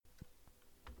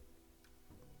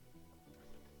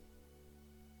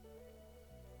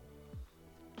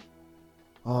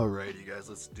Alrighty, guys,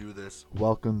 let's do this.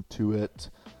 Welcome to it.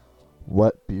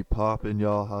 What be poppin',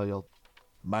 y'all? How y'all?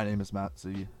 My name is Matt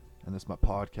Z, and this is my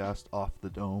podcast, Off the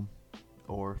Dome,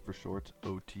 or for short,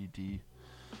 OTD.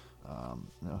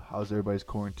 How's everybody's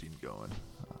quarantine going?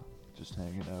 Just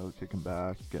hanging out, kicking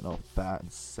back, getting all fat and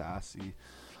sassy.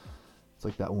 It's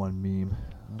like that one meme.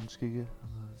 I'm just gonna get.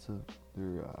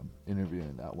 They're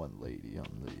interviewing that one lady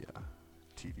on the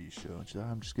TV show, and she's like,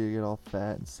 I'm just gonna get all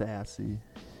fat and sassy.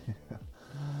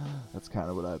 That's kind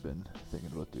of what I've been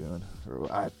thinking about doing, or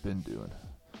what I've been doing.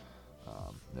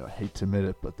 I hate to admit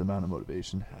it, but the amount of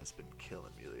motivation has been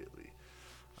killing me lately.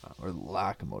 Or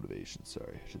lack of motivation,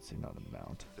 sorry. I should say not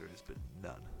amount. There has been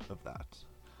none of that.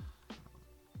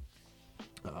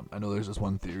 I know there's this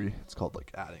one theory. It's called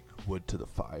like adding wood to the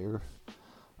fire.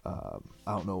 I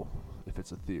don't know if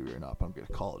it's a theory or not, but I'm going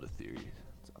to call it a theory.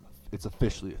 It's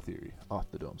officially a theory,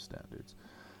 off the dome standards.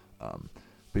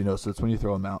 But so it's when you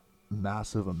throw a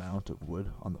massive amount of wood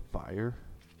on the fire,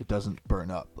 it doesn't burn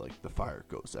up, like the fire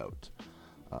goes out.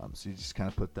 So you just kind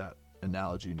of put that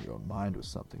analogy in your own mind with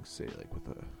something, say like with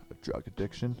a drug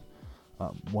addiction.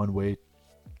 One way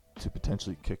to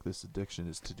potentially kick this addiction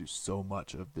is to do so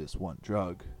much of this one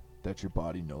drug that your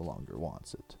body no longer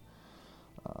wants it.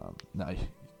 Now,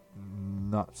 I'm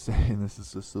not saying this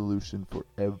is a solution for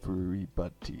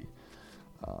everybody,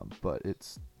 but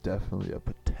it's definitely a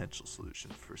potential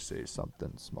solution for, say,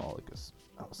 something small like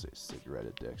I'll say cigarette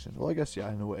addiction. Well, I guess,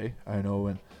 yeah, in a way. I know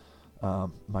when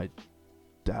my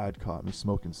dad caught me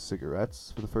smoking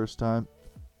cigarettes for the first time,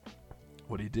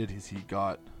 what he did is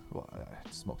I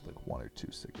smoked like one or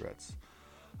two cigarettes.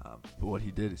 But what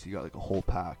he did is he got like a whole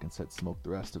pack and said, smoke the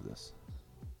rest of this.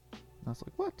 And I was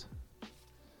like, what?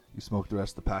 You smoke the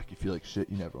rest of the pack, you feel like shit,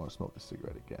 you never want to smoke a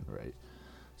cigarette again, right?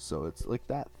 So it's like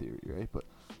that theory, right? But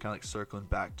kind of like circling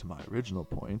back to my original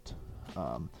point,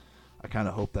 I kind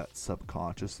of hope that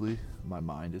subconsciously my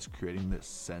mind is creating this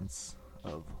sense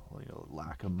of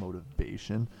lack of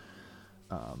motivation.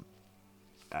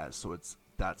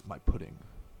 That's my putting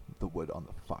the wood on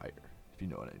the fire, if you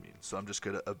know what I mean. So I'm just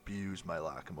gonna abuse my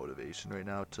lack of motivation right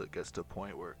now till it gets to a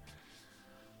point where,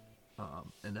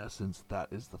 in essence,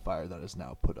 that is the fire that is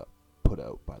now put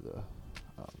out by the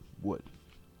wood.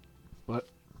 But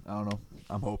I don't know.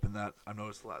 I'm hoping that I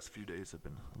noticed the last few days have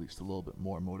been at least a little bit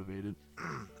more motivated.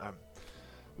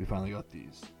 We finally got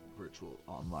these virtual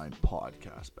online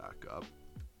podcasts back up.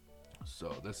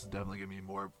 So this is definitely giving me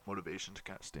more motivation to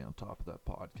kind of stay on top of that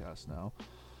podcast now.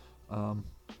 But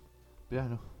yeah, I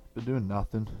know. Been doing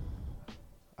nothing.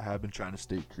 I have been trying to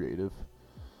stay creative.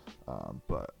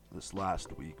 But this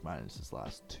last week, minus this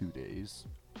last 2 days,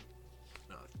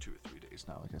 2 or 3 days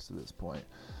now, I guess at this point,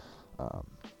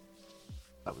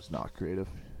 I was not creative,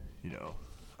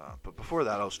 but before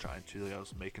that I was trying to, I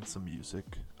was making some music.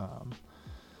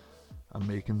 I'm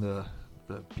making the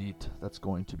beat that's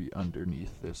going to be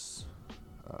underneath this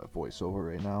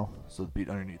voiceover right now. So the beat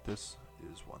underneath this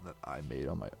is one that I made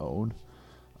on my own.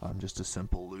 Just a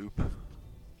simple loop.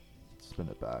 Spin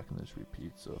it back and just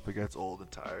repeat. So if it gets old and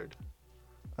tired,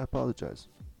 I apologize.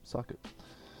 Suck it.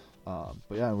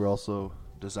 But yeah, we're also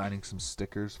designing some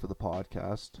stickers for the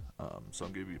podcast. So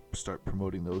I'm going to start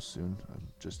promoting those soon. I'm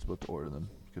just about to order them.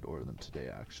 You could order them today,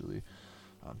 actually.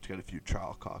 To get a few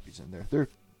trial copies in there. They're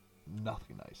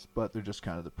nothing nice, but they're just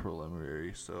kind of the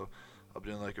preliminary. So I'll be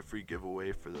doing like a free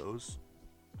giveaway for those.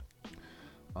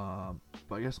 But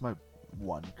I guess my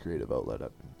one creative outlet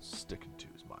I've been sticking to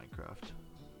is Minecraft.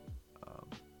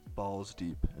 Balls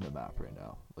deep in a map right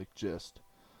now. I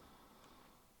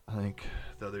think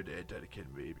the other day I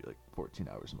dedicated maybe like 14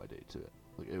 hours of my day to it.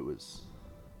 Like it was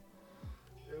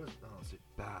I don't want to say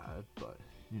bad, but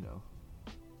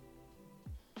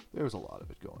there was a lot of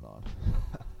it going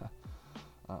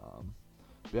on.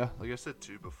 Yeah, like I said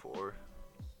too before,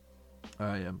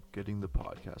 I am getting the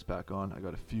podcast back on. I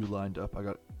got a few lined up. I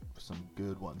got some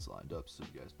good ones lined up, so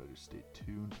you guys better stay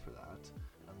tuned for that.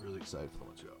 I'm really excited for the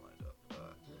ones we got lined up.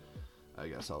 I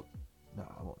guess I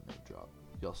won't name drop.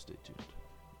 Y'all stay tuned.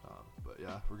 But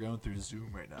yeah, we're going through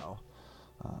Zoom right now.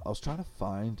 I was trying to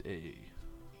find a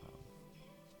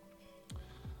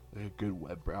good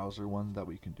web browser one that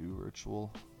we can do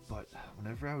virtual, but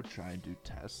whenever I would try and do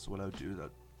tests, what I would do is I'd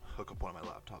hook up one of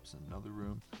my laptops in another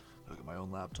room, hook up my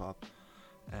own laptop,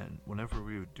 and whenever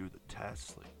we would do the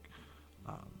tests,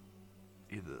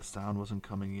 either the sound wasn't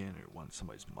coming in or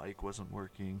somebody's mic wasn't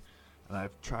working. And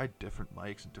I've tried different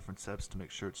mics and different setups to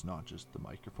make sure it's not just the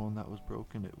microphone that was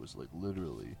broken. It was like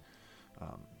literally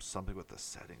something with the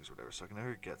settings or whatever. So I can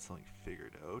never get something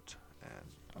figured out. And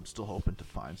I'm still hoping to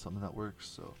find something that works.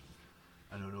 So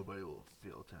I know nobody will be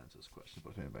able to answer this question,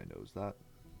 but if anybody knows that,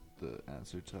 the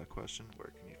answer to that question.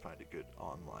 Where can you find a good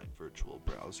online virtual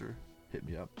browser? Hit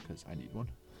me up because I need one.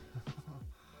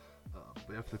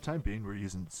 But yeah, for the time being, we're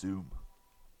using Zoom.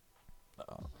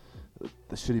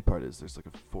 The shitty part is there's like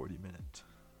a 40-minute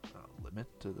limit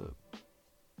to the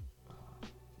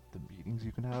meetings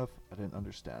you can have. I didn't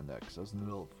understand that because I was in the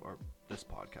middle of this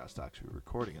podcast actually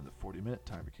recording, and the 40-minute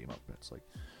timer came up, and it's like,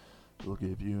 we'll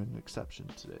give you an exception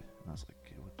today. And I was like,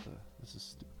 okay, this is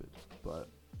stupid. But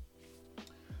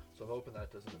so I'm hoping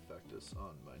that doesn't affect us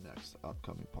on my next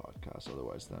upcoming podcast.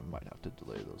 Otherwise, then I might have to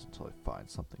delay those until I find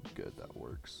something good that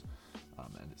works,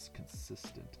 and it's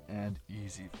consistent and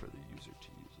easy for the user to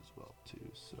use as well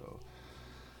too.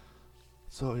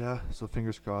 So yeah, so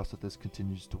fingers crossed that this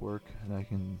continues to work and I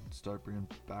can start bringing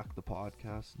back the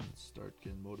podcast and start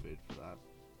getting motivated for that.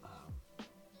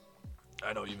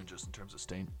 I know even just in terms of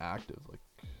staying active, like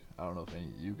I don't know if any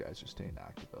of you guys are staying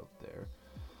active out there.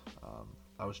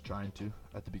 I was trying to.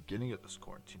 At the beginning of this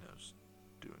quarantine, I was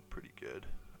doing pretty good.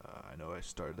 I know I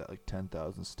started that like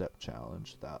 10,000 step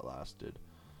challenge. That lasted,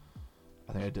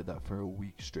 I think I did that for a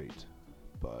week straight.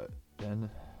 But then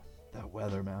that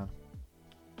weather, man.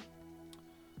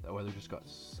 That weather just got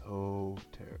so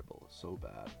terrible, so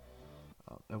bad.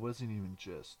 It wasn't even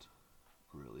just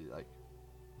really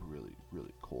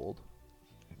cold.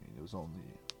 I mean, it was only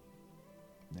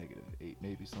 -8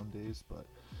 maybe some days, but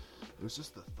it was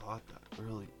just the thought that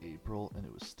early April and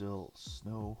it was still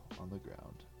snow on the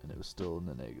ground and it was still in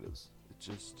the negatives.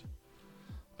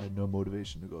 I had no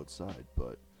motivation to go outside,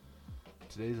 but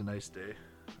today's a nice day.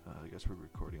 I guess we're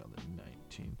recording on the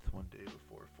 19th, one day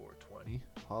before 420.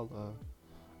 Holla.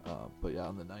 But yeah,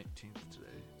 on the 19th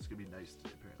today, it's gonna be nice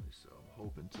today apparently, so I'm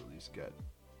hoping to at least get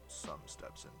some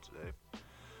steps in today.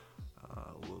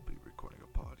 We'll be recording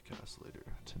a podcast later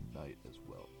tonight as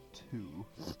well too.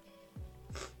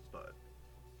 But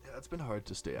yeah, it's been hard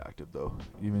to stay active though.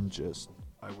 Even just,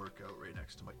 I work out right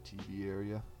next to my TV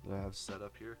area that I have set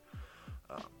up here,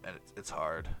 and it's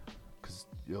hard because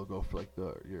you'll go for like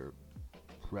your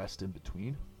rest in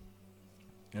between,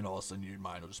 and all of a sudden your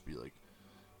mind will just be like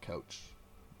couch,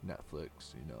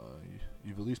 Netflix.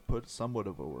 You've at least put somewhat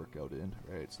of a workout in,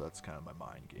 right? So that's kind of my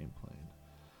mind game playing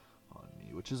on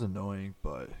me, which is annoying,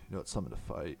 but it's something to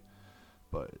fight.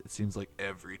 But it seems like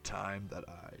every time that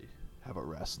I have a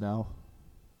rest now,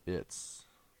 I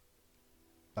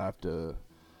have to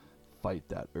fight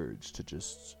that urge to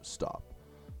just stop.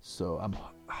 So I'm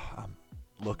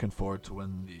looking forward to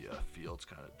when the fields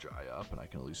kind of dry up and I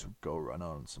can at least go run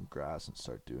on some grass and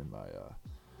start doing my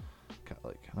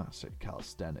not say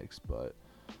calisthenics, but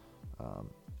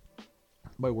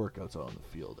my workouts out on the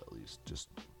field, at least just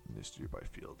this year by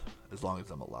field, as long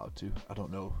as I'm allowed to. I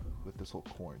don't know with this whole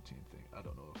quarantine thing, I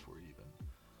don't know if we're even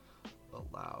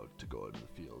allowed to go into the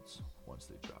fields once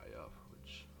they dry up,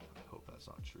 which I hope that's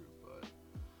not true. But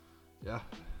yeah,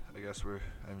 I guess I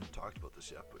haven't talked about this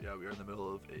yet, but yeah, we are in the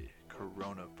middle of a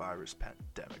coronavirus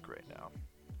pandemic right now.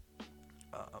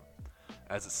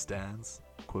 As it stands,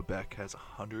 Quebec has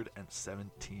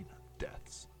 117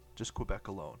 deaths, just Quebec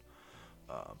alone.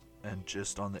 And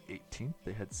just on the 18th,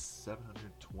 they had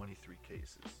 723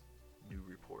 cases new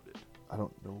reported. I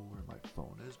don't know where my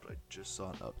phone is, but I just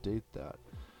saw an update that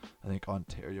I think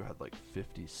Ontario had like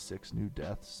 56 new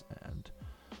deaths and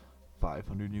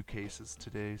 500 new cases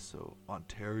today. So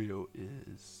Ontario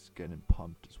is getting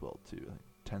pumped as well too. I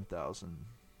think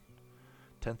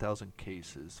 10,000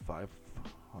 cases,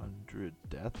 500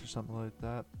 deaths or something like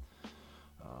that.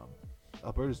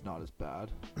 Alberta's not as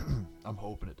bad. I'm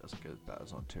hoping it doesn't get as bad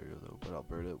as Ontario though, but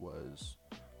Alberta was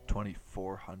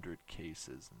 2,400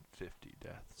 cases and 50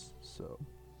 deaths. So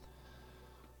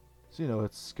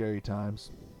it's scary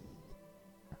times.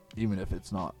 Even if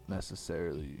it's not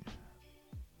necessarily,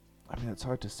 I mean, it's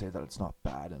hard to say that it's not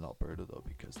bad in Alberta though,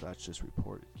 because that's just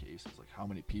reported cases. Like how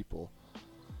many people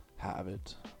have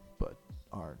it but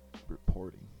aren't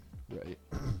reporting, right?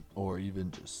 Or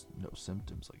even just no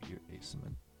symptoms, like you're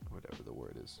asymptomatic, whatever the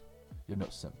word is. You have no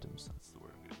symptoms, that's the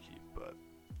word I'm gonna keep. But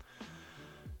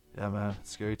yeah, man,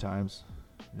 it's scary times.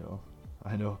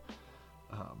 I know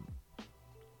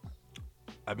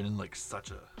I've been in like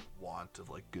such a want of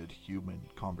like good human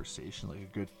conversation, like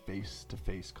a good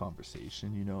face-to-face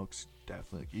conversation. It's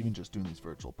definitely like, even just doing these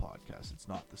virtual podcasts, it's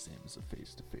not the same as a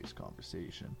face-to-face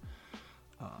conversation.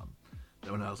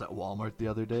 Then when I was at Walmart the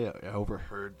other day, I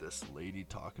overheard this lady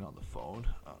talking on the phone.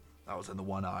 I was in the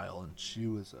one aisle and she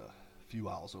was a few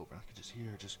aisles over. I could just hear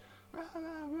her just rah,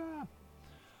 rah,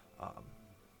 rah.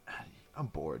 I'm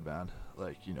bored, man.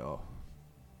 Like,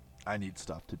 I need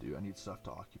stuff to do. I need stuff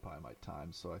to occupy my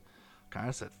time. So I kind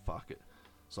of said, fuck it.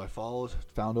 So I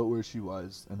found out where she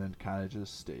was, and then kind of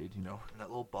just stayed, in that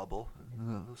little bubble,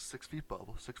 in a little 6 foot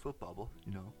bubble,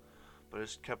 But I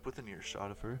just kept within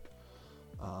earshot of her.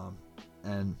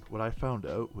 And what I found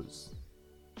out was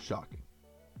shocking.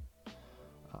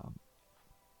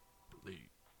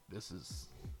 This is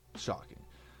shocking.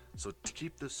 So to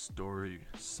keep this story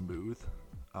smooth,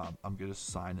 I'm going to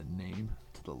assign a name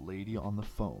to the lady on the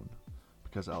phone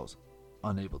because I was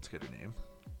unable to get her name.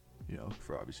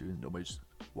 For obvious reasons, nobody's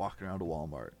walking around a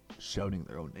Walmart shouting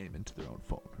their own name into their own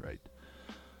phone, right?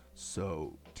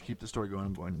 So to keep the story going,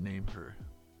 I'm going to name her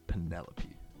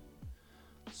Penelope.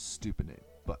 Stupid name,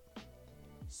 but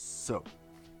so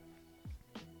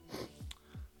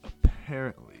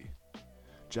apparently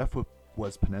Jeff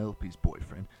was Penelope's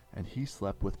boyfriend, and he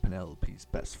slept with Penelope's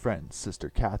best friend, Sister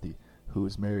Kathy, who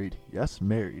is married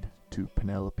to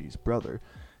Penelope's brother,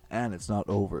 and it's not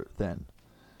over then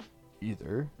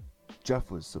either.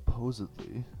 Jeff was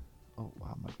supposedly... Oh,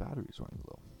 wow, my battery's running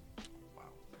low.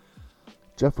 Wow.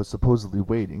 Jeff was supposedly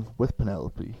waiting with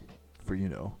Penelope for,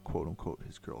 quote-unquote,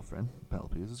 his girlfriend.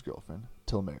 Penelope is his girlfriend,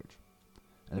 till marriage.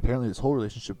 And apparently this whole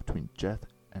relationship between Jeff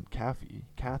and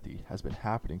Kathy has been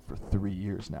happening for 3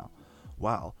 years now.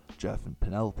 Wow, Jeff and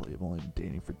Penelope have only been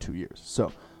dating for 2 years.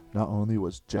 So, not only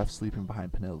was Jeff sleeping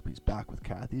behind Penelope's back with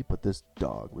Kathy, but this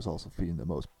dog was also feeding the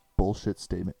most bullshit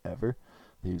statement ever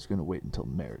that he was going to wait until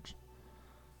marriage.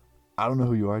 I don't know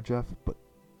who you are, Jeff, but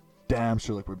damn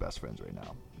sure like we're best friends right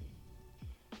now.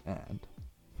 And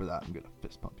for that, I'm going to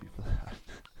fist pump you for that.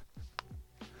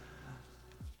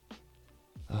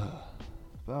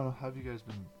 But I don't know, how have you guys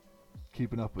been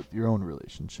keeping up with your own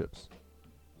relationships?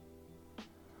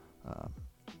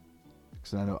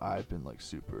 Because I know I've been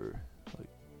super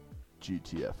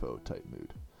GTFO type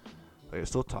mood. I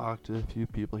still talk to a few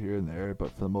people here and there,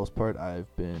 but for the most part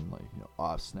I've been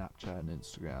off Snapchat and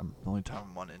Instagram. The only time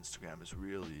I'm on Instagram is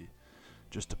really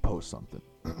just to post something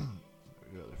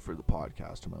for the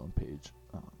podcast on my own page.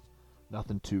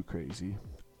 Nothing too crazy,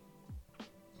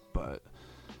 but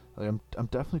I'm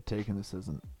definitely taking this as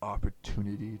an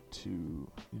opportunity to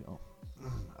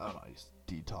I don't know, just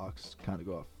detox, kind of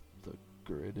go off the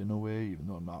grid in a way, even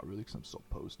though I'm not really, because I'm still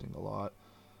posting a lot.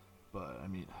 But I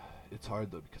mean, it's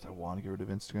hard though, because I want to get rid of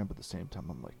Instagram, but at the same time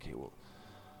I'm like, okay, well,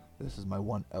 this is my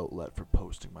one outlet for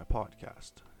posting my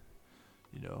podcast,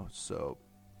 so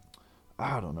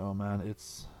I don't know, man.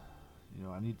 It's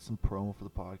I need some promo for the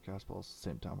podcast, but at the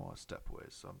same time I want to step away,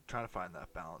 so I'm trying to find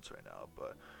that balance right now.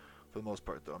 But for the most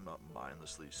part though, I'm not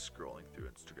mindlessly scrolling through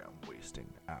Instagram,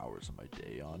 wasting hours of my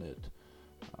day on it.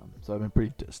 So I've been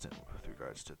pretty distant with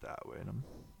regards to it that way, and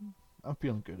I'm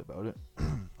feeling good about it.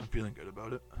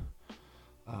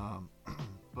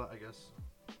 But I guess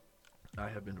I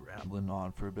have been rambling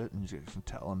on for a bit, and you guys can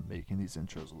tell I'm making these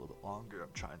intros a little bit longer.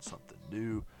 I'm trying something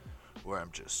new where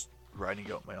I'm just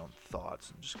writing out my own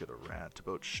thoughts and just gonna rant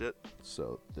about shit.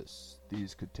 So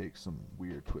these could take some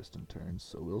weird twists and turns,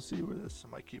 so we'll see where this. I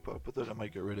might keep up with it, I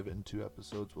might get rid of it in 2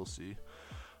 episodes, we'll see.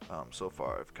 So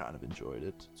far I've kind of enjoyed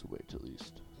it. It's a way to, at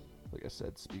least, like I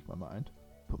said, speak my mind,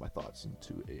 put my thoughts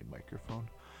into a microphone,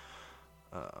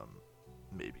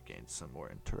 maybe gain some more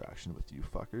interaction with you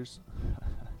fuckers.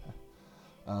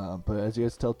 But as you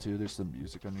guys tell too, there's some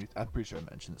music underneath. I'm pretty sure I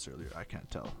mentioned this earlier, I can't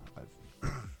tell,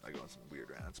 I go on some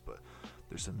weird rants, but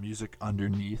there's some music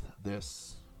underneath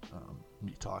this,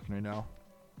 me talking right now.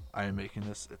 I am making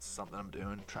this, it's something I'm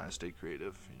doing, trying to stay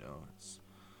creative, it's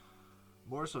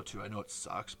more so too, I know it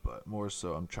sucks, but more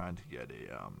so I'm trying to get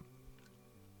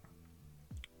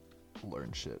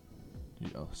learn shit,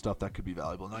 stuff that could be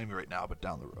valuable, not even right now, but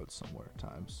down the road somewhere at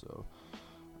times. So,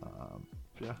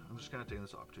 yeah, I'm just kind of taking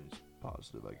this opportunity as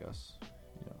positive, I guess.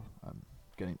 I'm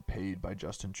getting paid by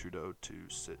Justin Trudeau to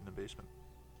sit in the basement.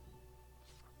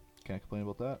 Can't complain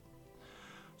about that.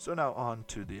 So now on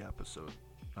to the episode.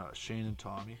 Shane and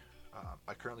Tommy.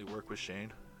 I currently work with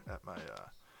Shane at my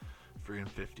Freedom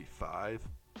 55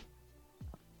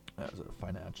 as a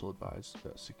financial advisor,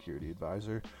 security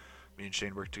advisor. Me and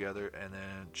Shane work together, and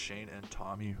then Shane and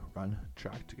Tommy run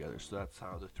track together. So that's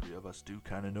how the 3 of us do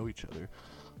kind of know each other.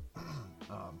 And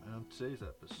on today's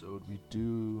episode, we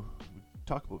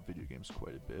talk about video games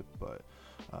quite a bit, but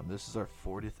this is our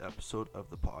 40th episode of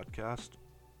the podcast,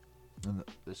 and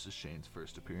this is Shane's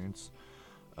first appearance.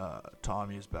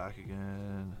 Tommy is back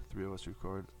again. 3 of us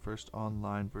record first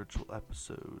online virtual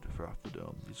episode for Off the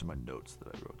Dome. These are my notes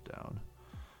that I wrote down.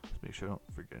 Let's make sure I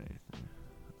don't forget anything.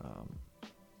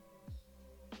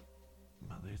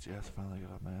 My lazy ass finally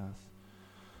got off my ass.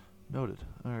 Noted.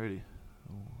 Alrighty.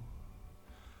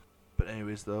 But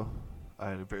anyways, though, I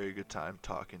had a very good time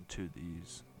talking to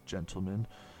these gentlemen.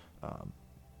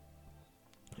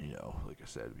 You know, like I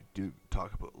said, we do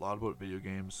talk a lot about video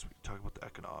games. We talk about the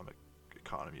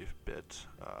economy a bit,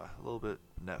 a little bit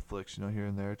Netflix, you know, here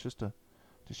and there. Just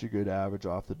your good average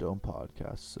off the dome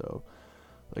podcast. So,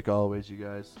 like always, you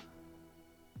guys,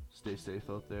 stay safe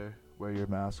out there. Wear your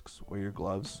masks. Wear your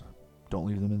gloves. Don't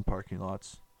leave them in parking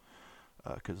lots,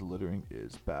 because littering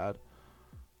is bad.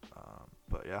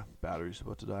 But yeah, battery's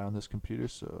about to die on this computer.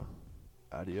 So,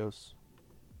 adios.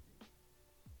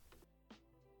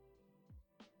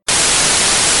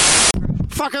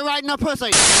 Fucker right in the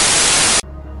pussy.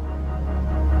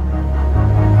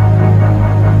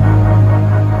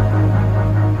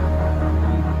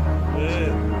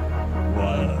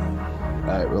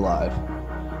 Alright, we're live.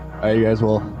 Alright, you guys,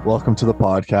 well, welcome to the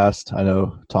podcast. I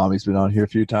know Tommy's been on here a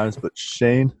few times, but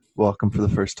Shane, welcome for the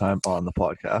first time on the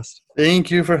podcast.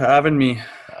 Thank you for having me.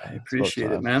 I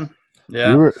appreciate it, man.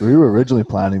 Yeah. We were originally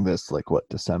planning this, like, what,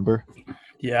 December?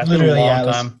 Yeah, it's literally been a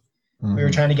long time. We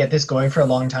were trying to get this going for a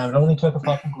long time. It only took a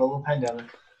fucking global pandemic.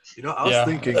 You know, I was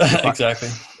thinking exactly.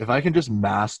 If I can just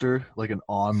master like an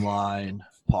online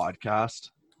podcast,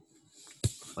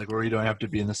 like where you don't have to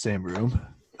be in the same room,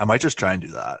 I might just try and do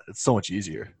that. It's so much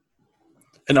easier.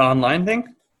 An online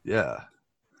thing? Yeah.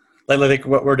 Like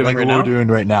what we're doing right now? What we're doing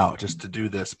right now, just to do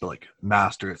this, but like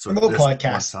master it. So this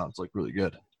podcast sounds like really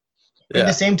good. At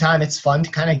the same time, it's fun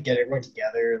to kind of get everyone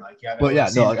together.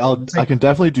 I can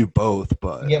definitely do both,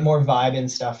 but get more vibe and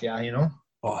stuff. Yeah, you know.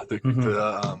 Oh, the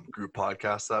group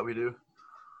podcasts that we do.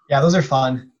 Yeah, those are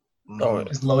fun. Oh,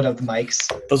 just load up the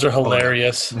mics. Those are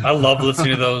hilarious. I love listening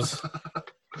to those.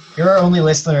 You're our only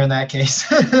listener in that case.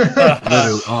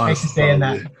 Thanks for saying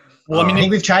that. Well, I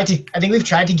think we've tried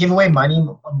to give away money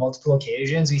on multiple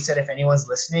occasions. We said if anyone's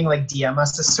listening, like DM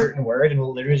us a certain word, and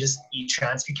we'll literally just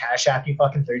transfer cash app you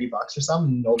fucking $30 or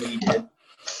something. Nobody did.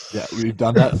 Yeah, we've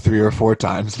done that 3 or 4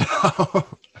 times now.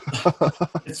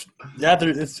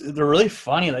 They're really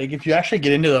funny. Like if you actually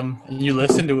get into them and you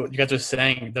listen to what you guys are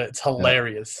saying, it's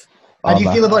hilarious. How do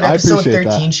you feel about episode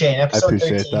 13, Shane? Episode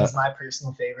 13 is my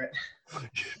personal favorite.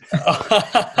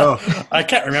 I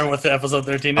can't remember what the episode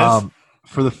 13 is.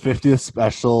 For the 50th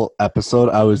special episode,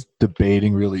 I was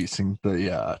debating releasing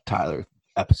the Tyler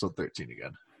episode 13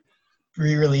 again.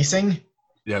 Re-releasing?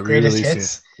 Yeah, Greatest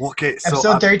hits. Well, okay, so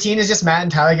episode 13 is just Matt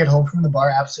and Tyler get home from the bar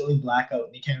absolutely blackout.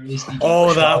 And they can't release the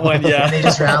that one, yeah. And they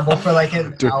just ramble for like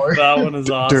an hour. That one is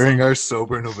awesome. During our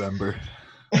sober November.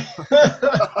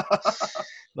 That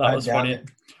was funny.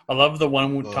 I love the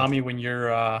one with Tommy when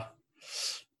you're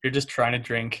just trying to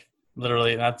drink.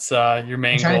 Literally, that's your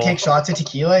main goal. Trying to take shots of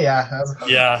tequila? Yeah. That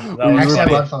was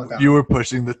fun. That you were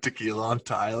pushing the tequila on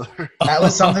Tyler. That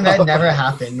was something that never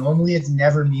happened. Normally, it's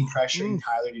never me pressuring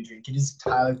Tyler to drink. It is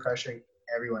Tyler pressuring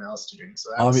everyone else to drink.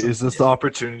 So is this the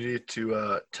opportunity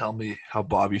to tell me how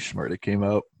Bobby Shmurda came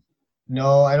out?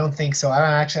 No, I don't think so.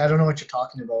 I don't know what you're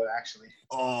talking about, actually.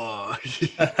 Oh,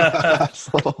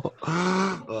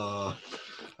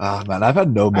 man, I've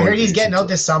had no more. I heard he's getting out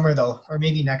this summer, though, or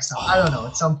maybe next summer. I don't know.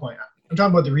 At some point, I'm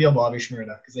talking about the real Bobby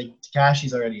Shmurda because like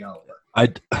Takashi's already out.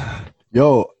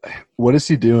 What is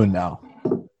he doing now?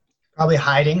 Probably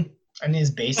hiding in his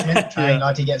basement, trying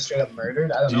not to get straight up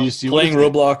murdered. I don't know. You see playing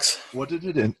Roblox. What did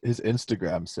his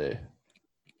Instagram say?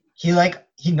 He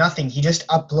nothing. He just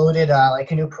uploaded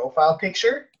like a new profile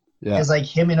picture. Yeah. It's like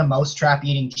him in a mousetrap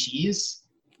eating cheese.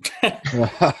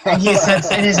 And he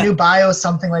says in his new bio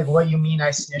something like, "What you mean I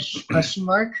snitched?" ?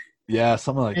 Yeah,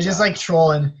 something like that. It's just like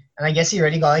trolling. And I guess he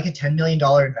already got like a $10 million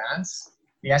advance.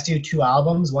 He has to do 2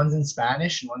 albums. One's in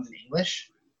Spanish and one's in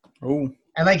English. Oh.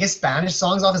 And like his Spanish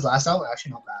songs off his last album are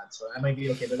actually not bad. So that might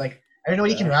be okay. But like, I don't know what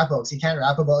he can rap about because he can't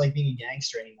rap about like being a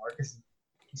gangster anymore because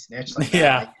he snitched like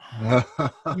that. Yeah.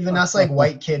 Like, even us like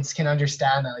white kids can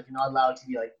understand that. Like you're not allowed to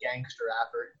be like gangster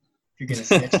rapper if you're going to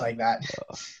snitch like that.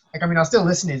 Like, I mean, I'll still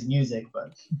listen to his music,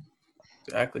 but.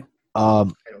 Exactly. I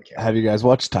don't care. Have you guys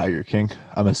watched Tiger King?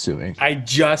 I'm assuming. I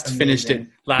just finished it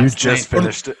last night. You just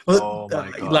finished it? Oh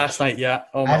my god. Last night, yeah.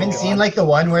 Oh my I haven't god. seen like the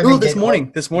one where they this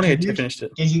morning. This morning I finished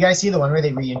it. Did you guys see the one where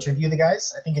they re-interview the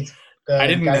guys? I think it's the I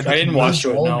didn't watch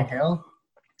it, no. Mikhail.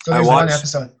 So there's one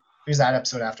episode. There's that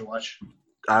episode I have to watch.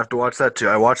 I have to watch that too.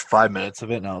 I watched 5 minutes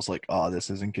of it and I was like, oh, this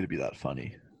isn't going to be that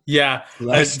funny. Yeah.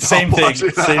 Same thing.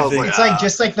 It's like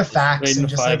just like the facts and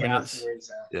just like afterwards.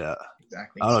 Yeah.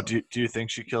 Exactly. I don't know. Do you think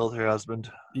she killed her husband?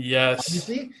 Yes.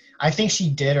 Obviously, I think she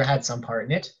did or had some part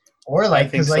in it. Or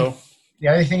like, because like the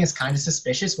other thing is kind of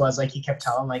suspicious was like he kept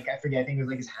telling like I think it was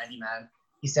like his handyman.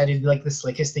 He said it'd be like the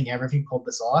slickest thing ever if he pulled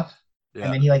this off. Yeah.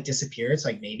 And then he like disappeared. So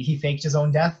like maybe he faked his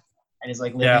own death. and is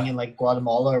like living in like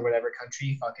Guatemala or whatever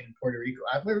country, fucking Puerto Rico.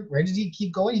 Where did he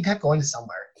keep going? He kept going to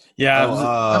somewhere. Yeah,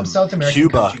 some South American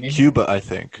country. Maybe. Cuba, I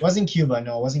think. It wasn't Cuba.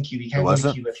 No, it wasn't Cuba. You can't go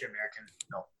to Cuba if you're American.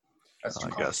 No, that's too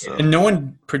complicated. So. And no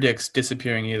one predicts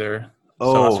disappearing either.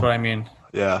 Oh, so that's what I mean.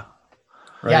 Yeah.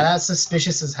 Right? Yeah, that's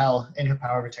suspicious as hell in her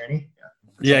power of attorney.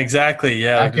 Yeah, exactly.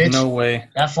 Yeah, like, there's no way.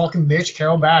 That fucking bitch,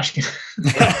 Carol Baskin.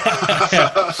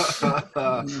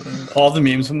 All the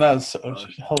memes from that is so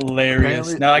hilarious.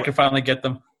 Apparently, now I can finally get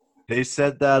them. They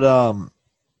said that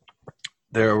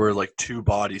there were like 2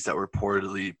 bodies that were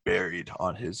reportedly buried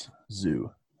on his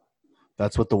zoo.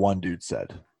 That's what the one dude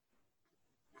said.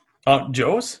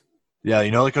 Joe's? Yeah,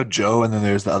 you know like how Joe and then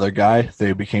there's the other guy,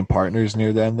 they became partners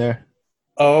near the end there?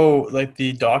 Oh, like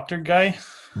the doctor guy?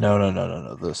 No.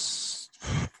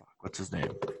 What's his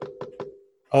name?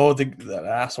 Oh, that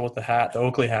asshole with the hat, the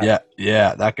Oakley hat.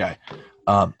 Yeah, that guy.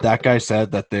 That guy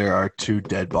said that there are 2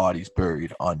 dead bodies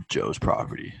buried on Joe's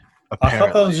property. Apparently.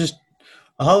 I thought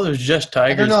it was just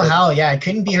tigers. I don't know how. Yeah, it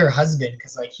couldn't be her husband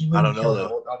because like he wouldn't kill her.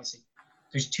 Obviously,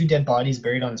 there's 2 dead bodies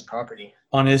buried on his property.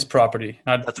 On his property.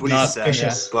 That's what he said.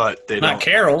 Suspicious. But they not don't.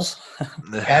 Carol's.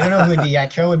 I don't know who would be. Yeah,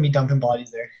 Carol would be dumping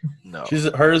bodies there. No.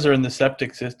 Hers are in the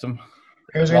septic system.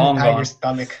 Hers are in the tiger's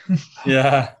stomach.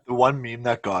 Yeah. The one meme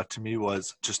that got to me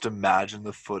was just imagine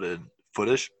the footage.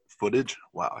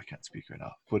 Wow, I can't speak right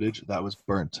now. Footage that was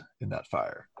burnt in that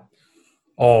fire.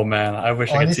 Oh man, I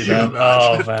wish I could see that.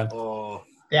 Oh man. Oh.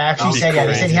 They actually said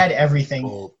they said he had everything.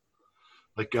 Oh.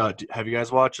 Like, have you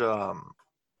guys watched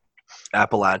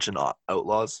Appalachian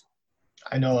Outlaws?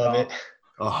 I know of it.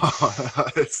 Oh,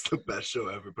 it's the best show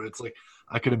ever. But it's like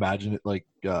I could imagine it like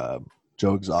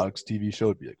Joe Exotic's TV show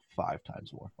would be like 5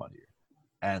 times more funnier,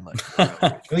 and like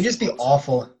it would just be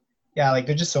awful. Yeah, like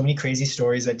there's just so many crazy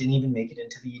stories that didn't even make it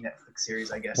into the Netflix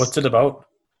series. I guess. What's it about?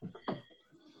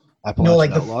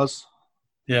 Appalachian Outlaws.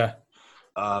 Yeah.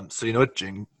 So you know what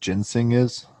ginseng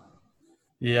is?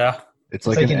 Yeah. It's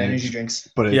like an energy drinks,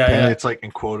 but it's like in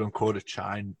quote unquote a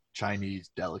Chinese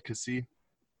delicacy.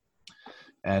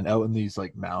 And out in these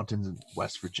like mountains in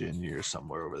West Virginia or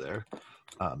somewhere over there,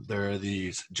 there are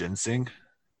these ginseng,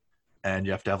 and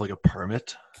you have to have like a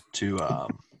permit to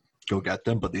go get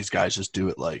them. But these guys just do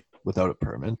it like without a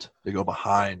permit. They go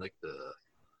behind like the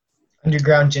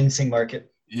underground ginseng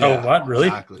market. Yeah, oh, what? Really?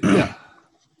 Exactly. Yeah.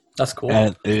 That's cool.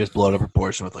 And they just blow it out of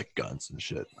proportion with like guns and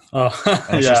shit. Oh,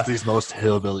 and it's just these most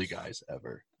hillbilly guys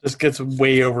ever. This gets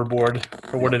way overboard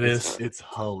for what it is. It's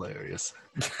hilarious.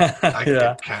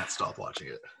 I can't stop watching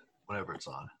it whenever it's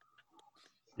on.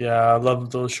 Yeah, I love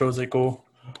those shows that go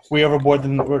way overboard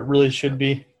than what it really should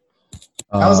be.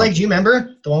 I was like, do you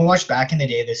remember the one we watched back in the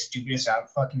day? The stupidest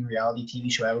fucking reality TV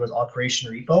show ever was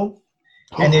Operation Repo.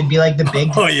 And it'd be like the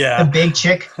big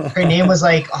chick. Her name was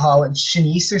like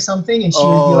Shanice or something, and she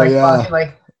would be like fucking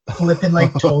like flipping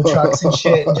like tow trucks and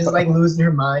shit, and just like losing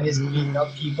her mind, just beating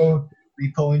up people,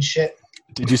 repo and shit.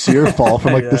 Did you see her fall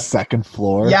from like the 2nd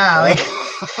floor? Yeah, like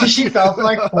she fell from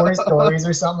like 4 stories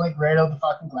or something, like right out the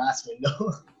fucking glass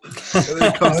window. And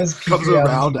then comes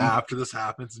around after this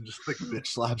happens and just like bitch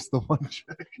slaps the one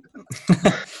chick.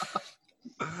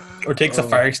 Or takes a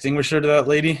fire extinguisher to that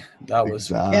lady. That was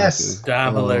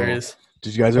damn hilarious.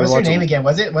 Did you guys ever watch watch her name again?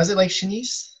 Was it like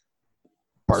Shanice?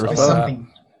 Bertha?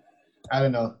 Something. I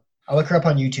don't know. I'll look her up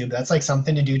on YouTube. That's like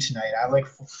something to do tonight. I have like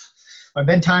my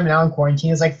bedtime now in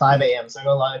quarantine is like 5 a.m. So I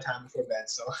got a lot of time before bed.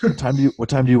 So what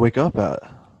time do you wake up at?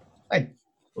 Like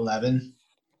 11.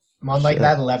 I'm on like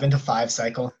that 11 to 5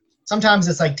 cycle. Sometimes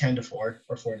it's like 10 to 4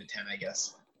 or 4 to 10, I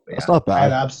guess. But that's not bad. I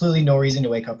have absolutely no reason to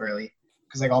wake up early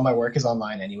because like all my work is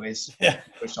online anyways. Yeah,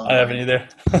 I haven't either.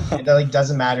 It like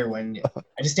doesn't matter when.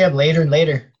 I just stay up later and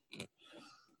later.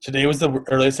 Today was the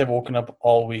earliest I've woken up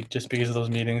all week just because of those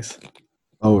meetings.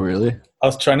 Oh, really? I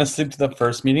was trying to sleep to the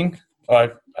first meeting. Oh,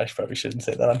 I probably shouldn't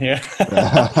say that on here.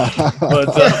 But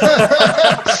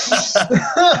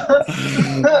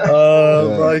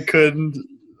I couldn't.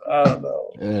 I don't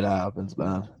know. It happens,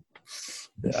 man.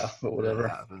 Yeah, but whatever. It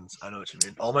happens. I know what you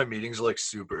mean. All my meetings are like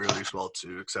super early as well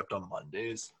too, except on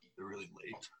Mondays. They're really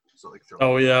late. So like.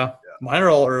 Yeah. Mine are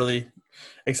all early,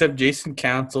 except Jason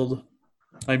canceled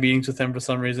my meetings with him for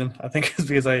some reason. I think it's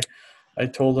because I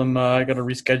told him I got to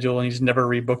reschedule, and he's never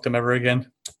rebooked them ever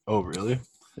again. Oh, really?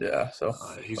 Yeah. So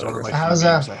he's one of my meetings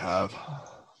I have.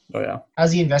 Oh yeah.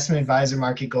 How's the investment advisor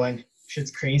market going?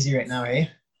 Shit's crazy right now, eh?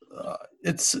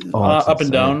 It's up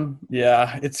and down.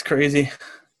 Yeah, it's crazy.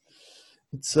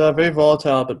 It's very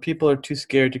volatile, but people are too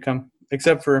scared to come.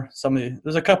 Except for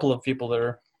there's a couple of people that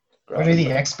are. What are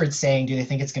the experts saying? Do they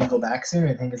think it's going to go back soon, or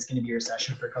do they think it's going to be a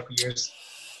recession for a couple of years?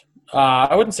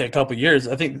 I wouldn't say a couple of years.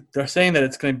 I think they're saying that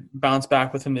it's going to bounce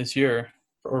back within this year.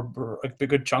 or a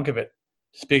good chunk of it,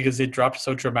 just because it dropped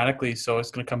so dramatically. So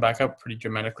it's going to come back up pretty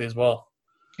dramatically as well.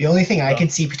 The only thing I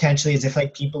could see potentially is if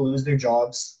like people lose their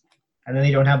jobs and then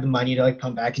they don't have the money to like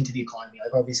pump back into the economy.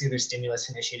 Like obviously there's stimulus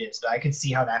initiatives, but I could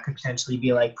see how that could potentially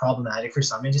be like problematic for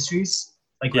some industries,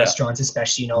 like restaurants,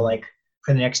 especially, like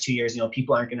for the next 2 years,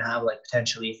 people aren't going to have like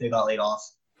potentially if they got laid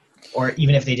off, or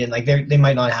even if they didn't, like they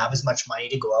might not have as much money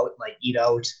to go out and like eat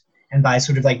out and buy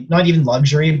sort of like not even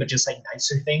luxury, but just like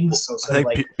nicer things. So I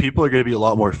think people are going to be a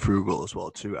lot more frugal as well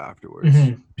too afterwards.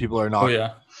 Mm-hmm. People are not. Oh,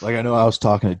 yeah. Like I know I was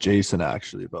talking to Jason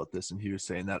actually about this, and he was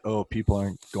saying that people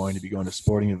aren't going to be going to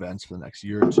sporting events for the next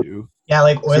year or two. Yeah,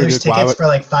 like Oilers tickets for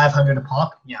like $500 a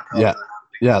pop. Yeah, probably.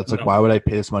 Yeah. It's like why would I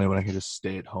pay this money when I can just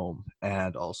stay at home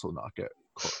and also not get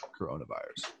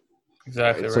coronavirus?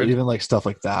 Exactly. Right? So even like stuff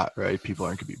like that, right? People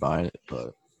aren't going to be buying it,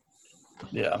 but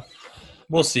yeah,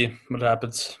 we'll see what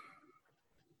happens.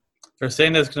 They're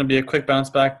saying there's going to be a quick bounce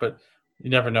back, but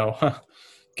you never know.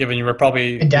 Given you were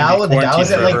probably the Dow was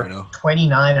at like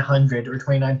 2,900 or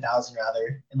 29,000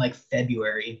 rather in like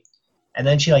February, and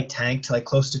then she like tanked to like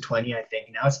close to 20, I think.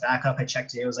 Now it's back up. I checked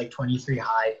today; it was like 23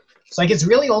 high. So like it's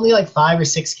really only like 5 or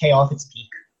 6K off its peak,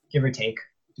 give or take,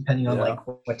 depending on like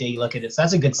what day you look at it. So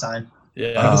that's a good sign.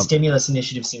 Yeah, the stimulus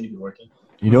initiatives seem to be working.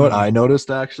 You know what I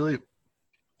noticed actually?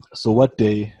 So what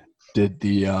day did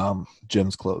the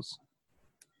gyms close?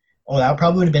 Oh, that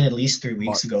probably would have been at least 3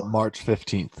 weeks ago. March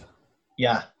 15th.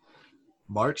 Yeah.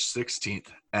 March 16th,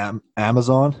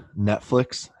 Amazon,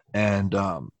 Netflix, and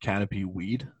Canopy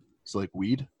Weed. So like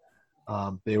weed,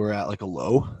 they were at like a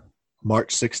low.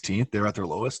 March 16th, they were at their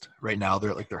lowest. Right now,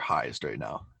 they're at like their highest right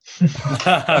now.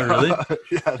 Really?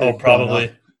 Yeah.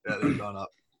 Probably. Yeah, they've gone up.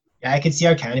 Yeah, I can see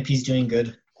how Canopy's doing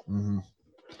good. Mm-hmm.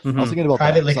 I was thinking about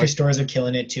private liquor stores are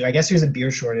killing it too. I guess there's a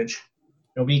beer shortage.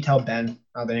 Nobody tell Ben.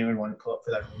 Not that anyone would pull up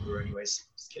for that rumor anyways.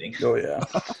 Just kidding. Oh, yeah.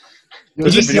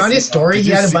 Did you see on his story he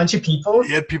had a bunch of people?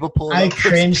 He had people pulling up. I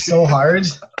cringed so hard.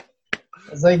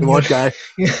 I was like, one guy.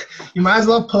 You might as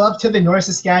well pull up to the North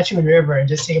Saskatchewan River and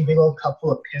just take a big old cup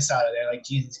full of piss out of there. Like,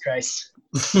 Jesus Christ.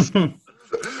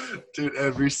 Dude,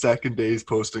 every second day he's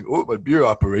posting, my beer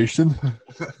operation.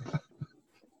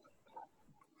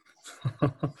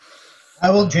 I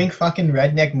will drink fucking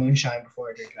redneck moonshine before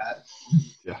I drink that.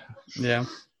 Yeah.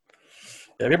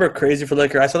 Yeah, people are crazy for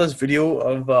liquor. I saw this video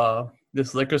of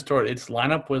this liquor store. Its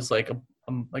lineup was like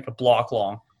a block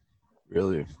long.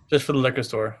 Really? Just for the liquor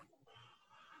store.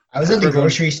 I was at the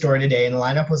grocery store today, and the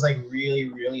lineup was like really,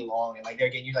 really long, and like they're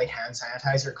getting you like hand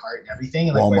sanitizer cart and everything,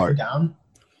 and like wipe it down.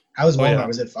 How was Walmart?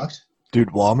 Was it fucked? Dude,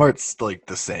 Walmart's like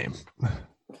the same.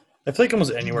 I feel like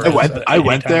almost anywhere. I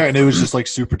went there and it was just like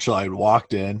super chill. I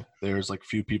walked in. There was like a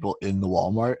few people in the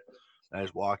Walmart. I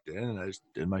just walked in and I just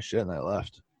did my shit and I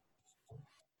left.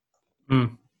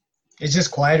 It's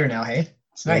just quieter now, hey?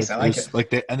 It's nice. I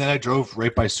like it. And then I drove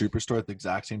right by Superstore at the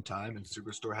exact same time, and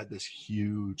Superstore had this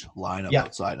huge lineup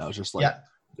outside. And I was just like,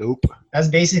 nope. That's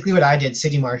basically what I did.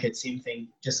 City Market, same thing.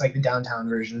 Just like the downtown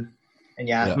version. And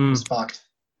it was fucked.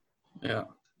 Yeah.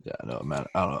 Yeah, no, man.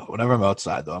 I don't know. Whenever I'm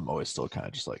outside, though, I'm always still kind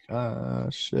of just like,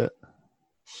 shit.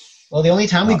 Well, the only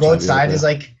time we go outside is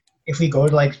like if we go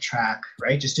to like track,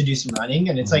 right, just to do some running,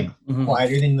 and it's like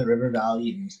quieter than the River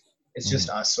Valley, and it's just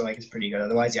us, so like it's pretty good.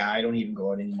 Otherwise, I don't even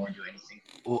go out anymore and do anything.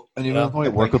 Well, and even when I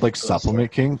work with like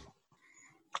Supplement King,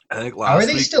 I think how are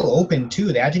they still open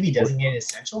too? They have to be designated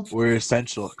essential. We're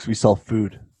essential because we sell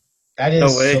food. That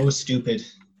is so stupid.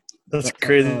 That's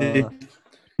crazy.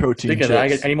 Protein. I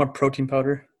need more protein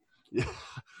powder. Yeah.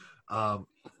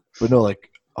 But no,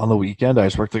 like on the weekend, I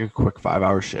just worked like a quick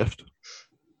 5-hour shift.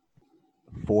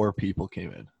 4 people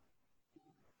came in.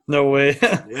 No way.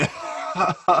 Yeah.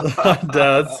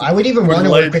 I would even want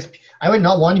to work with. I would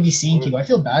not want to be seeing people. I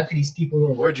feel bad for these people who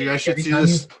are working. You guys should see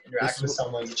this. Interact with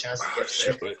someone, a chance to get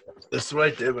sick. This is what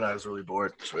I did when I was really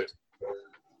bored. Wait.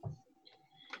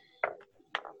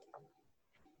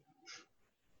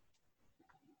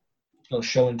 Little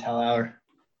show and tell hour.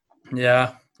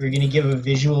 Yeah. We're going to give a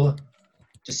visual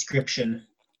description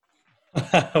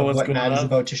of what Matt is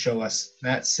about to show us.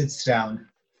 Matt sits down.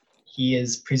 He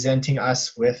is presenting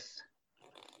us with.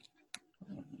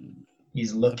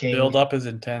 He's looking. The build up is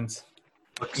intense.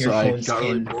 So I got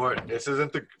really bored. This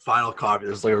isn't the final copy.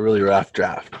 This is like a really rough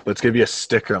draft, but it's gonna be a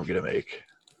sticker I'm gonna make.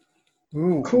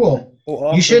 Ooh, cool.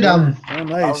 Oh, you should nice. I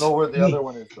don't know where the other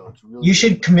one is though. It's really you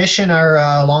should commission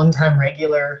our longtime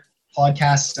regular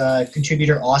podcast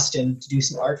contributor Austin to do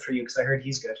some art for you because I heard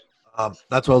he's good.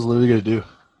 That's what I was literally gonna do.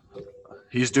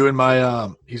 He's doing my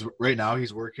he's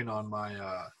working on my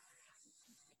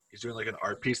he's doing like an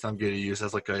art piece that I'm gonna use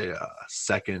as like a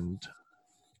second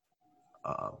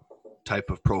type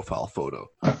of profile photo,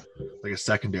 like a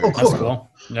secondary. Oh, cool. That's cool.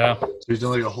 Yeah. So he's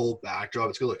doing like a whole backdrop.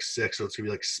 It's gonna look sick. So it's gonna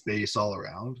be like space all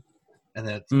around, and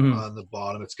then on the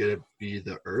bottom it's gonna be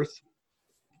the Earth.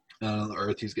 And on the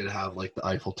Earth he's gonna have like the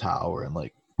Eiffel Tower and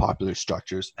like popular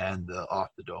structures and the off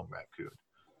the dome raccoon.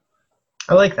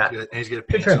 I like that. And he's gonna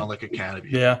paint it on like a canopy.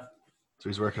 Yeah. So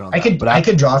he's working on. I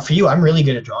could draw for you. I'm really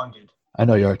good at drawing, dude. I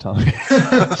know you are, Tommy.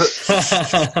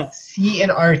 C in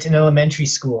art in elementary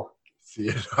school. C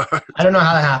in art. I don't know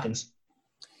how that happens.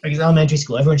 Like it's elementary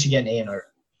school, everyone should get an A in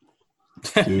art.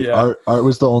 Dude, Yeah. art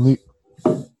was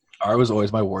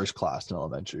always my worst class in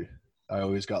elementary. I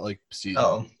always got like C.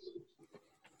 Oh.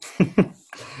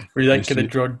 Were you like gonna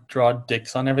draw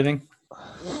dicks on everything?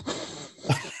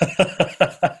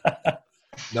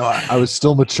 No, I was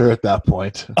still mature at that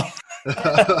point.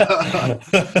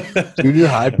 Junior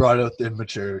high brought out the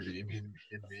immaturity in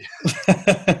me.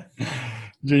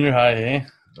 Junior high, eh?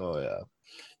 Oh yeah.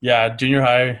 Yeah, junior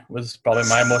high was probably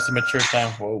my most immature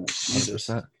time. Whoa.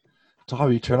 100%.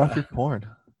 Tommy, turn off your porn.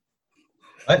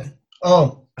 What?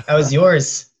 Oh, that was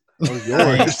yours. Oh,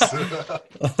 yours.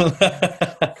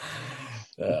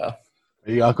 Yeah.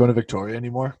 Are you not going to Victoria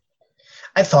anymore?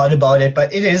 I thought about it,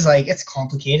 but it is like it's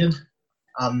complicated.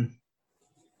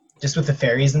 Just with the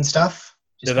ferries and stuff.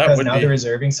 Just Yeah, that because would now be. they're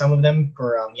reserving some of them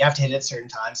for you have to hit it at certain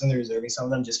times, and they're reserving some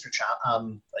of them just for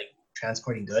like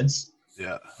transporting goods.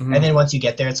 Yeah. Mhm. And then once you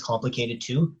get there, it's complicated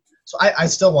too. So I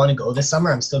still want to go this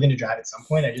summer. I'm still going to drive at some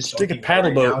point. I just don't Take a think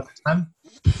paddle right now boat. at the time.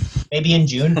 Maybe in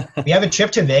June. We have a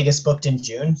trip to Vegas booked in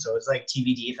June, so it's like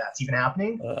TBD if that's even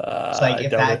happening. So like I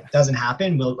if doubt that it. doesn't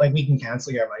happen, we can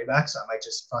cancel your money back. So I might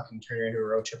just fucking turn it into a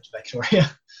road trip to Victoria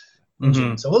in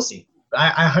June. Mhm. So we'll see.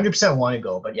 I 100% want to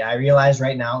go, but yeah, I realize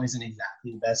right now isn't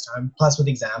exactly the best time. Plus with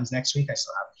exams next week, I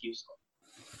still have a few. So.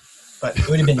 But it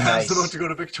would have been Pass nice. them out to go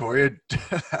to Victoria.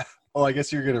 Oh, I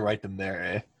guess you're gonna write them there,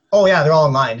 eh? Oh yeah, they're all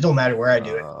online. It don't matter where I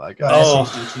do it. I But guess. Oh.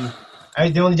 essays do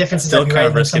too. The only difference is Still I'd be kind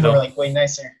of writing risky, somewhere though. like way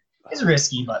nicer. It's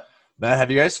risky, but Man, have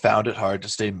you guys found it hard to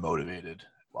stay motivated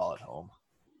while at home?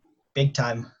 big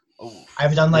time. Oh,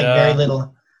 I've done like Yeah. very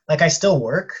little. Like I still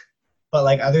work, but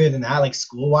like other than that, like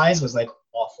school wise was like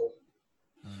awful.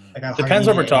 Like I Depends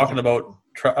what hardly we're did talking anything.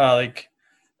 about. Like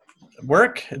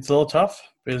work, it's a little tough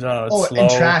because I don't know, Oh, it's slow. and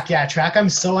track, yeah, track. I'm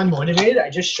so unmotivated. I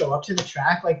just show up to the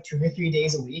track like 2 or 3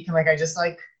 days a week, and like I just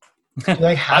like do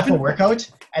like half a workout,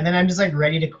 and then I'm just like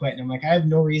ready to quit. And I'm like, I have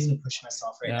no reason to push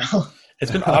myself right Yeah. now.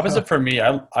 It's been opposite for me.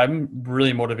 I'm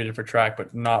really motivated for track,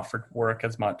 but not for work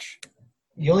as much.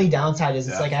 The only downside is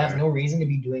it's Yeah, like I have fair. no reason to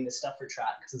be doing this stuff for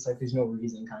track because it's like there's no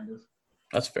reason, kind of.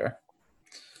 That's fair.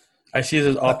 I see it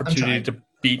as an opportunity trying. to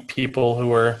beat people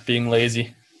who are being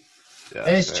lazy. yeah.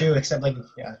 That is fair. true, except like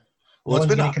yeah, Well, no it's one's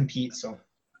been gonna compete. So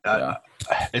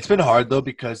it's been hard though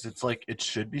because it's like it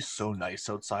should be so nice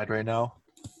outside right now.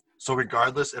 So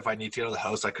regardless, if I need to get out of the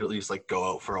house, I could at least like go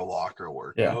out for a walk or a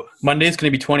workout. Yeah. Monday's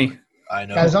going to be 20. I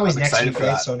know. yeah, there's always I'm next excited week, for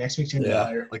right? that. So next week's gonna Yeah. be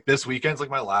better. Like this weekend's like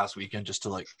my last weekend just to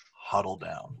like huddle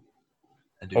down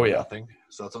and do Oh, yeah. nothing.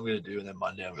 So that's what I'm gonna do. And then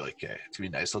Monday I'm gonna be like, okay, it's gonna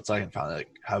be nice outside and finally like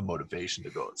have motivation to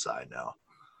go outside now.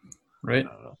 Right? I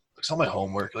don't know. Like some of my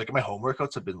homework, like my home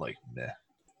workouts have been like meh.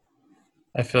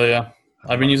 I feel yeah.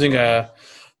 I've been using a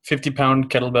 50-pound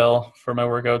kettlebell for my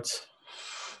workouts.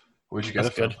 Where'd you get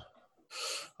That's it from? good.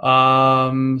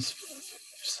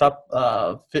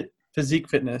 Physique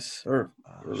Fitness, or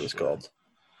what it's shit. called.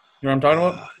 You know what I'm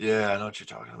talking about? Yeah, I know what you're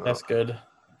talking about. That's good.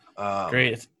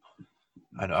 Great.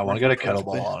 I know. I want to get a That's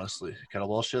kettlebell. good. Honestly,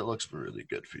 kettlebell shit looks really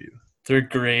good for you. They're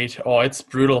great. Oh, it's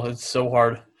brutal. It's so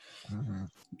hard. Mm-hmm.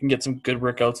 You can get some good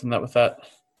workouts in that with that.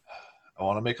 I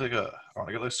want to make like a. I want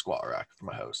to get like a squat rack for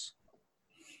my house.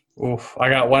 Oof, I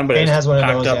got one, but Bane it's has one of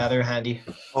packed those. up. Yeah, they're handy.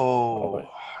 Oh, wait.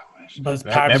 I wish. But it's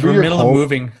Remember packed. We're in your the middle of home-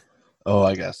 moving. Oh,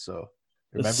 I guess so.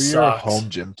 Remember your sucks. home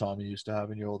gym, Tom, you used to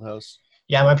have in your old house?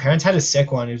 Yeah, my parents had a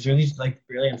sick one. It was really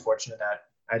unfortunate that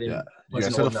I didn't Yeah. You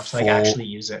wasn't guys had old a enough to like full- actually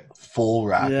use it. Full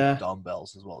rack Yeah. of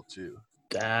dumbbells as well too.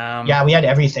 Damn. Yeah, we had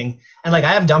everything, and like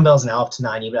I have dumbbells now up to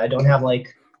 90, but I don't have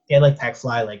like they had like pec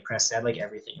fly, like press, they had like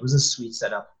everything. It was a sweet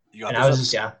setup, You got and those I was at-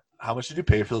 just yeah. How much did you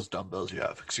pay for those dumbbells you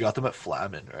have? Because you got them at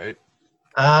Flamin, right?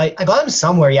 I got them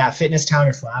somewhere, yeah, Fitness Town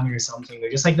or Flamin or something. They're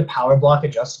just like the power block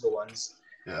adjustable ones,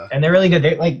 Yeah. and they're really good.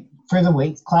 They're like for the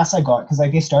weight class I got because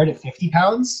like they start at 50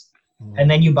 pounds, and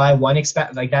then you buy one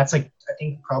like that's like I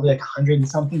think probably like 100 and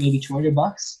something, maybe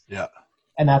 $200. Yeah.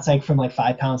 And that's like from like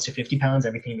 5 pounds to 50 pounds,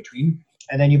 everything in between.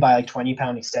 And then you buy like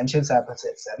 20-pound extensions, so that puts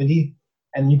it at 70.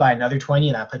 And then you buy another 20,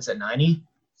 and that puts it at 90.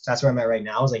 So that's where I'm at right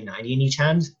now, is like 90 in each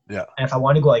hand. Yeah. And if I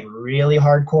want to go like really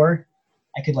hardcore,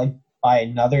 I could like buy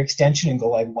another extension and go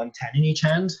like 110 in each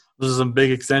hand. Those are some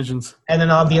big extensions. And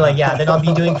then I'll be like, then I'll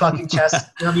be doing fucking chest.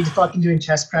 Then I'll be fucking doing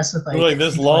chest press with like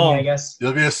this 220, long. I guess.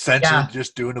 You'll be essentially Yeah.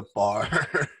 just doing a bar.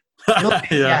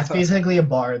 Yeah, it's basically a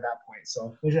bar at that point.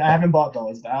 So I haven't bought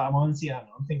those, but I'm honestly, I don't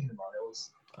know. I'm thinking about those.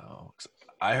 Oh,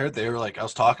 I heard they were like, I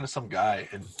was talking to some guy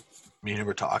and me and him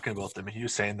were talking about them, and he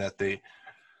was saying that they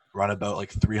run about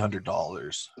like $300,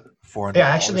 $400. Yeah,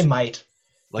 actually, they might.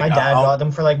 Like, My dad got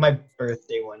them for like my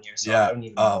birthday one year, so yeah, I don't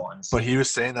even know ones. but he was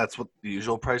saying that's what the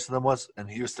usual price of them was, and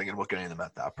he was thinking about getting them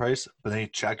at that price. But then he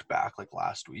checked back like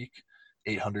last week,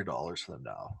 $800 for them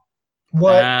now.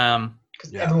 What?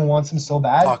 Because Yeah. everyone wants them so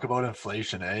bad. Talk about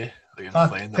inflation, eh? Like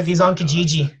Fuck, inflating if he's on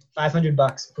Kijiji,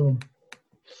 $500, boom.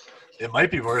 It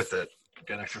might be worth it.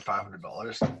 Get an extra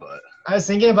 $500, but I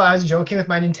was joking with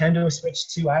my Nintendo Switch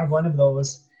too. I have one of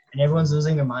those, and everyone's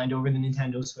losing their mind over the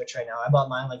Nintendo Switch right now. I bought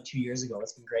mine like 2 years ago.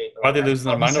 It's been great. Why are they losing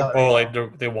their mind? Sell it Oh, right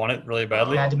like they want it really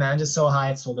badly? now. Yeah, demand is so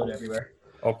high, it's sold out everywhere.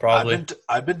 Oh, probably.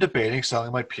 I've been debating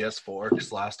selling my PS4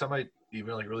 because last time I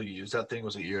even like really used that thing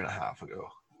was a year and a half ago.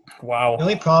 Wow. The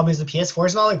only problem is the PS4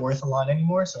 is not like worth a lot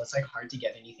anymore, so it's like hard to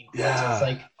get anything for it. So it's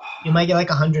like you might get like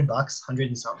 $100, $100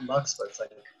 and something bucks, but it's like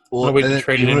Well, no way and to then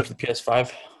trade it even in for the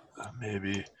PS5.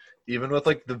 maybe even with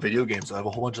like the video games, I have a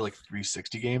whole bunch of like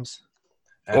 360 games.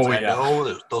 And I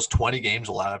know those 20 games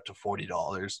will add up to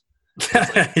 $40.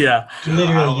 Like, Yeah. dude,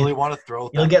 Literally, I don't really want to throw.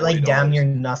 you'll get like $40. damn near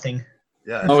nothing.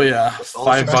 Yeah. Oh yeah. All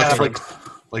those $5 games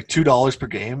like $2 per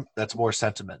game. That's more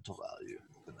sentimental value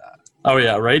than that. Oh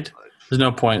yeah, right? There's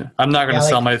no point. I'm not going to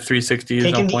sell my 360.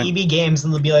 There's Taking no point. the EB games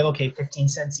and they'll be like, okay, 15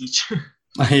 cents each.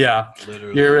 Yeah.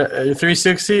 Literally. Your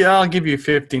 360, I'll give you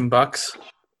 $15.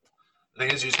 The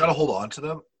thing is, you just gotta hold on to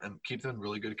them and keep them in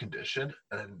really good condition,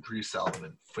 and then resell them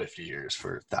in 50 years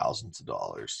for thousands of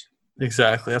dollars.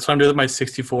 Exactly. That's what I'm doing with my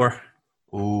 64.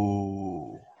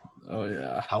 Ooh. Oh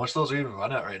yeah. How much those are even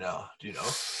run at right now? Do you know?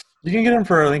 You can get them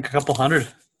for I think a couple hundred.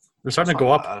 They're starting to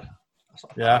go up. Bad. That's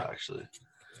not Yeah. bad, actually.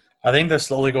 I think they're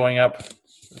slowly going up.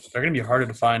 They're going to be harder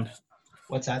to find.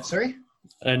 What's that, sorry?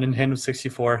 A Nintendo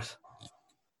 64.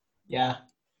 Yeah.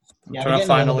 I'm Yeah, trying to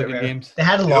find all the good rare. games. They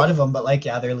had a lot of them, but like,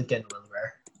 they're getting a little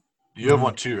rare. You have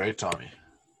one too, right, Tommy?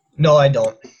 No, I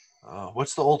don't.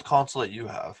 What's the old console that you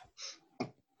have?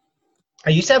 I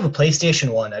used to have a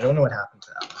PlayStation 1. I don't know what happened to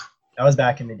that one. That was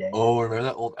back in the day. Oh, remember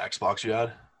that old Xbox you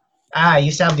had? I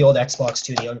used to have the old Xbox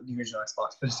too, the original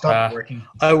Xbox, but it stopped working.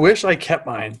 I wish I kept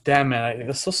mine. Damn, man.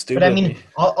 That's so stupid. But I mean,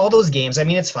 all those games, I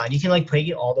mean, it's fine. You can like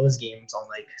play all those games on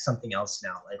like something else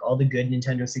now. Like all the good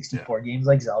Nintendo 64 games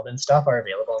like Zelda and stuff are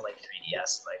available on like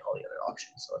 3DS and like all the other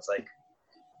options. So it's like,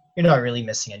 you're not really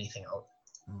missing anything out.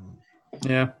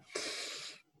 Yeah.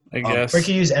 I guess. Or you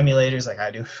can use emulators like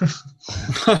I do.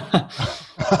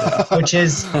 Which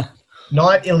is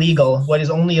not illegal. What is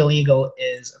only illegal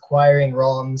is acquiring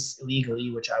ROMs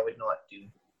illegally, which I would not do.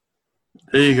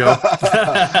 There you go.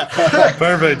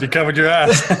 Perfect. You covered your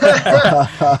ass.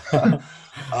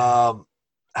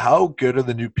 How good are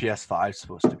the new PS5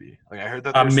 supposed to be? Like I heard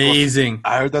that amazing.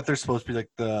 I heard that they're supposed to be like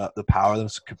the power of them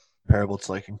is comparable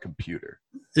to like a computer.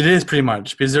 It is pretty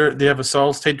much because they have a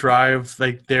solid state drive.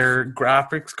 Like their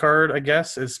graphics card, I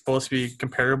guess, is supposed to be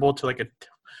comparable to like a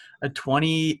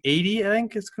 2080. I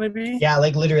think it's going to be. Yeah,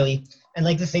 like literally. And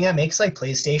like the thing that makes like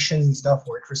PlayStations and stuff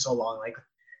work for so long, like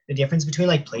the difference between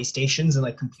like PlayStations and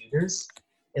like computers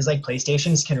is like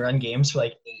PlayStations can run games for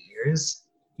like 8 years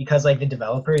because like the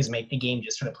developers make the game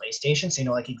just for the PlayStation, so you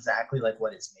know like exactly like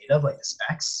what it's made of, like the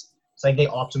specs. So like they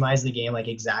optimize the game like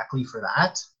exactly for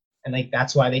that. And like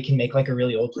that's why they can make like a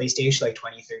really old PlayStation, like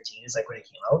 2013 is like when it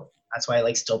came out. That's why it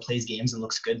like still plays games and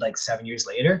looks good like 7 years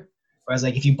later. Whereas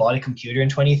like if you bought a computer in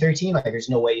 2013, like there's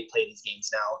no way you'd play these games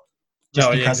now.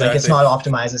 Just because like it's not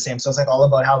optimized the same. So it's like all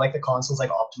about how like the console's like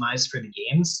optimized for the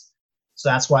games. So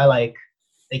that's why like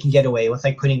they can get away with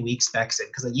like putting weak specs in.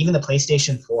 Because like even the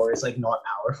PlayStation 4 is like not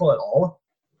powerful at all.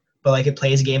 But like it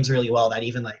plays games really well that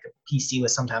even like a PC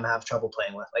would sometimes have trouble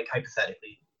playing with, like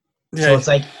hypothetically. Yeah. So it's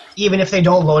like even if they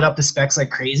don't load up the specs like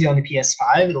crazy on the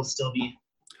PS5, it'll still be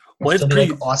like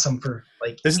awesome for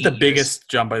like. This is the biggest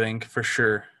jump I think for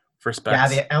sure for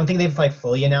specs. Yeah, I don't think they've like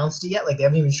fully announced it yet. Like they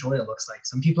haven't even shown what it looks like.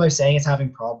 Some people are saying it's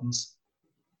having problems.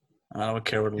 I don't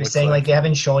care what it They're looks saying like. they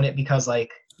haven't shown it because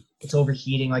like it's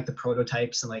overheating like the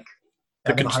prototypes and like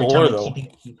the controller though.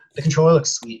 The controller looks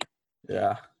sweet.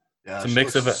 Yeah. Yeah, it's a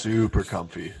mix of it. Super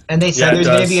comfy. And they said there's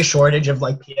going to be a shortage of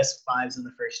like PS5s in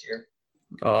the first year.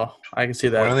 Oh, I can see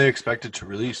that. When are they expected to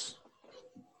release?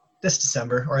 This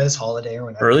December or this holiday or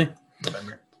whenever. Early?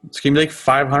 November. It's going to be like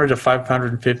 500 to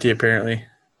 550 apparently.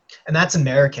 And that's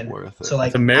American. Worth it. So like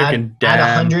It's American, add damn.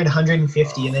 100,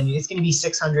 150, and then it's going to be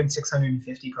 600,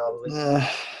 650 probably.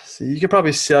 So you could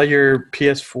probably sell your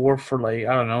PS4 for like,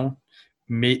 I don't know,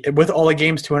 with all the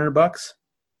games, $200.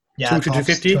 Yeah,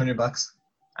 250? $200.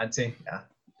 I'd say, yeah.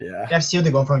 Yeah. FC,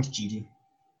 they go for GG.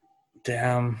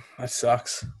 Damn, that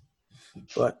sucks.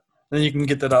 But then you can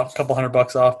get that off, a couple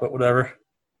 $100 off, but whatever.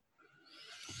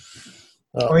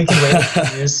 Or you can wait a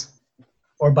few years.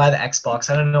 Or buy the Xbox.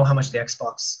 I don't know how much the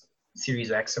Xbox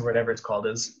Series X or whatever it's called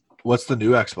is. What's the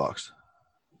new Xbox?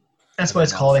 That's what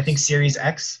it's called. I think Series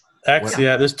X. X,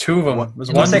 yeah, there's two of them. What- There's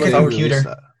It one looks like a without-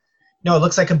 computer. No, it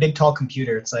looks like a big, tall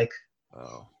computer. It's like,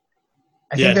 Oh.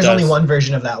 I Yeah, think it there's only does. one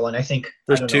version of that one. I think.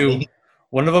 There's I don't know, two. maybe-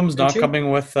 One of them's There are not two? coming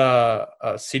with a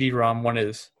CD-ROM. One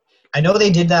is. I know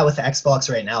they did that with the Xbox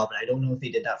right now, but I don't know if they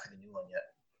did that for the new one yet.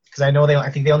 Because I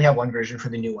think they only have one version for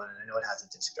the new one, and I know it has a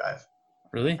disc drive.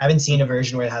 Really? I haven't seen a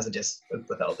version where it has a disc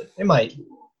without it. It might.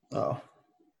 Oh.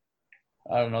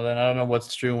 I don't know then. I don't know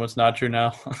what's true and what's not true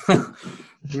now.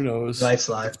 Who knows? Life's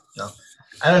live. No,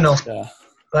 I don't know. Yeah.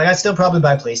 But I'd still probably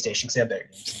buy PlayStation because they have better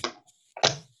games.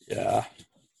 Yeah.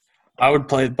 I would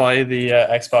buy the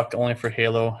Xbox only for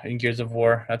Halo and Gears of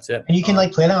War. That's it. And you can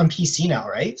like play that on PC now,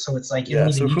 right? So it's like you Yeah,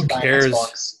 don't so even need who to buy cares? an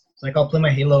Xbox. It's like I'll play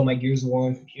my Halo, my Gears of War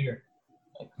on computer.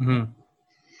 Hmm.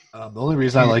 The only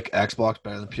reason I like Xbox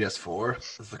better than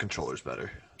PS4 is the controller's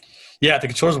better. Yeah, the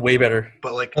controller's way better.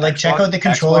 But like, But like check out the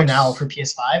controller now for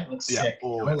PS5. It looks Yeah. sick.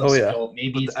 Oh, It looks yeah. dope.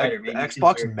 Maybe But it's the, better. the Maybe it's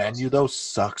Xbox better. menu though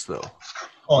sucks though.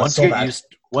 Oh, once it's so you get bad.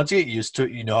 used to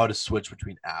it, you know how to switch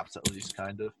between apps at least,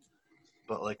 kind of.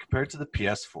 But like compared to the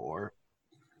PS4,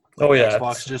 Oh, yeah,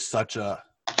 Xbox it's- is just such a.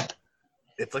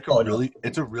 It's like Oh, a no. really,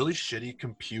 it's a really shitty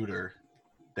computer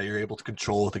that you're able to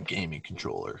control with a gaming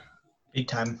controller. Big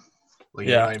time. Like,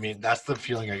 you Yeah. know what I mean? That's the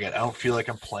feeling I get. I don't feel like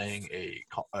I'm playing a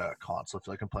console. I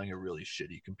feel like I'm playing a really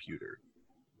shitty computer.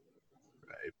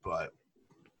 Right, but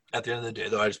at the end of the day,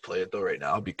 though, I just play it though right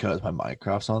now because my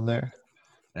Minecraft's on there,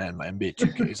 and my NBA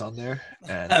 2K's on there,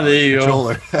 and There you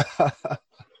go. controller.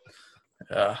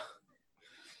 Yeah.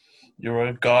 You're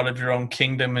a god of your own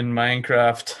kingdom in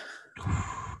Minecraft.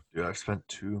 Dude, I've spent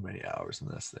too many hours in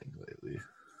this thing lately.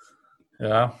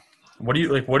 Yeah. What do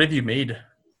you like? What have you made?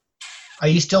 Are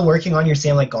you still working on your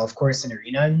same like golf course and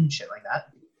arena and shit like that?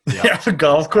 Yeah,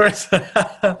 golf course.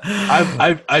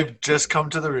 I've just come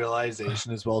to the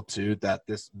realization as well too that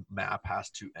this map has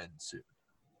to end soon.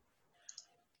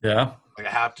 Yeah. Like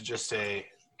I have to just say,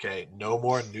 okay, no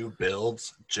more new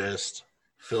builds. Just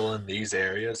fill in these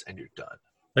areas, and you're done.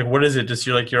 Like, what is it? Just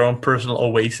your own personal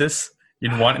oasis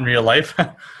you'd want in real life?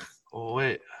 Oh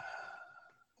wait,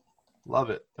 love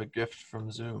it. A gift from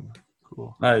Zoom.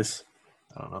 Cool. Nice.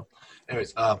 I don't know.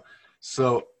 Anyways,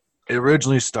 so it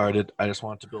originally started. I just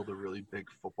wanted to build a really big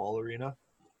football arena.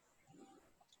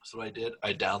 So what I did,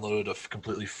 I downloaded a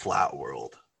completely flat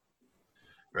world.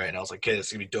 Right, and I was like, okay, this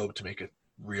is gonna be dope to make a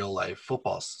real life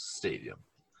football stadium.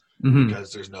 Hmm.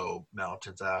 Because there's no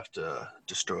mountains I have to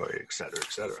destroy, et cetera,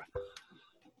 et cetera.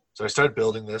 So I started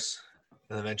building this,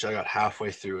 and eventually I got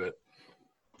halfway through it,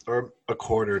 or a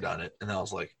quarter done it, and I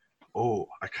was like, oh,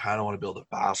 I kind of want to build a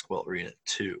basketball arena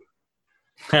too.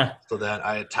 So then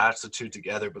I attached the two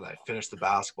together, but I finished the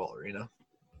basketball arena.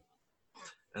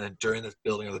 And then during this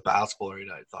building of the basketball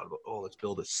arena, I thought about, oh, let's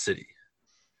build a city.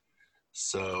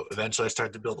 So eventually I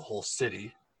started to build a whole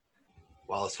city,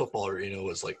 while this football arena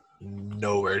was like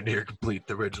nowhere near complete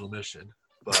the original mission.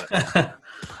 But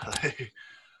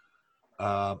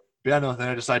yeah, no. Then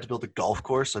I decided to build a golf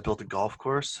course. I built a golf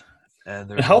course, and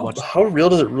there's How real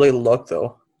does it really look,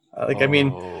 though? I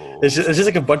mean, it's just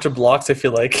like a bunch of blocks. I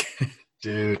feel like.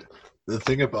 dude. The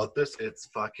thing about this, it's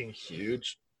fucking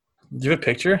huge. Do you have a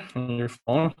picture on your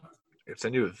phone? I'll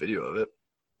send you a video of it.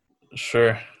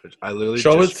 Sure. I literally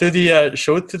Show just, it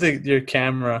to your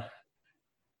camera.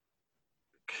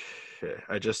 Okay,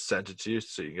 I just sent it to you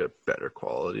so you can get better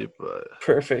quality. But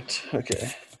Perfect.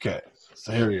 Okay. okay,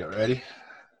 so here we go. Ready?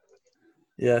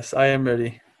 Yes, I am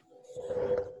ready.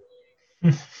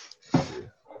 Can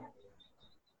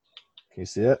you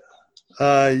see it?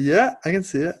 Yeah, I can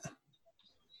see it.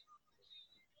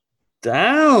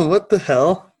 Damn, what the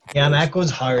hell? Yeah, that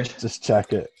goes hard. Just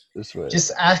check it this way.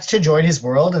 Just ask to join his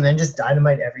world and then just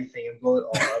dynamite everything and blow it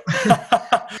all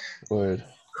up. Word.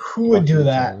 Who would do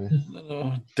that?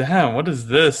 Oh, damn, what is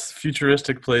this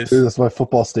futuristic place? Dude, that's my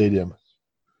football stadium.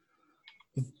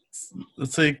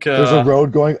 It's like There's a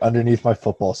road going underneath my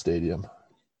football stadium.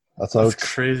 That's how that's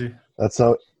crazy. that's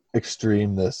how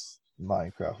extreme this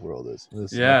Minecraft world is.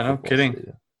 This is Yeah, my no football kidding.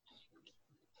 stadium.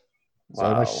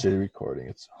 Sorry, my Wow. shitty recording.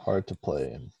 It's hard to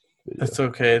play in video. It's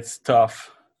okay. It's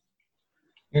tough.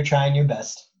 You're trying your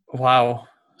best. Wow.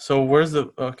 So where's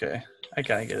the? Okay, I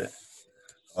kind of get it.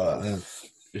 Then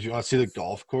if you want to see the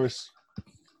golf course.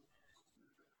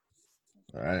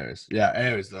 All right,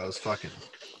 anyways, that was fucking.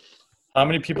 How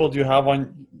many people do you have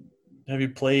on? Have you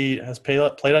played? Has played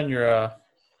on your?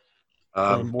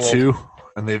 World? 2,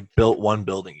 and they've built 1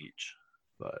 building each.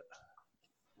 But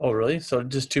Oh, really? So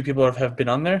just 2 people have been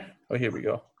on there? Oh, here we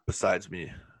go. besides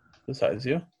me, Besides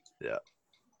you? Yeah.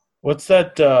 What's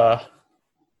that?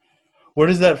 What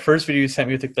is that first video you sent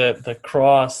me with like the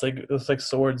cross? Like it was like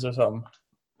swords or something.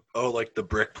 oh, like the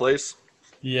brick place.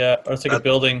 Yeah, or it's like a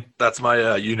building. That's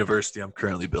my university I'm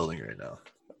currently building right now.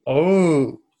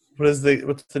 Oh, what's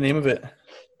the name of it?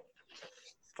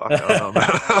 Fuck, I don't know,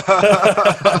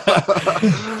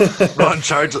 man. Ron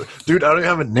Charge, dude. I don't even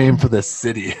have a name for this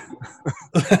city.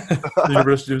 The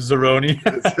University of Zeroni.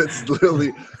 It's literally,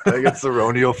 I think it's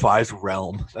Zeronio 5's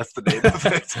realm. That's the name of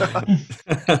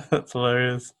it. That's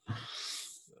hilarious.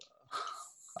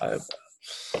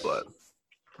 But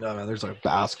no, man. There's like a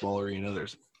basketball arena.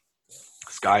 There's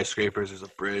skyscrapers. There's a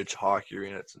bridge, hockey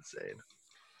arena. It's insane.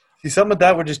 See, something like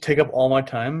that would just take up all my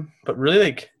time. But really,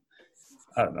 like,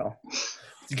 I don't know.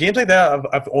 Games like that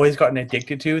I've always gotten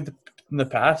addicted to in the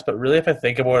past. But really, if I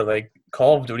think about it, like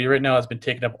Call of Duty right now has been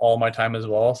taking up all my time as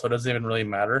well. So it doesn't even really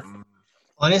matter.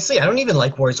 Honestly, I don't even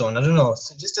like Warzone. I don't know.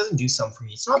 It just doesn't do something for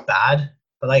me. It's not bad,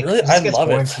 but like Really? it just I gets love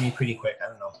boring it. for me pretty quick. I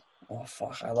don't know. Oh,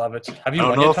 fuck. I love it. Have you I don't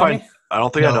won know yet, if Tommy? I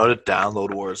don't think I No. know how to download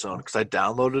Warzone because I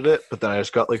downloaded it, but then I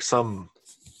just got like some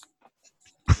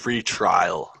free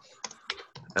trial.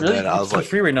 And Really? then I was It's like,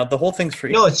 free right now. The whole thing's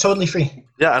free. No, it's totally free.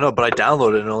 yeah, I know, but I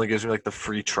downloaded it and it only gives me like the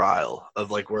free trial of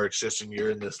like where it's just you're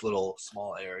in this little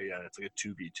small area and it's like a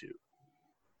 2v2.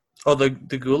 Oh, the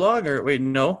gulag? Or wait,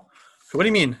 no. What do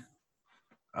you mean?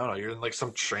 I don't know, you're in like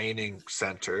some training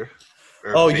center.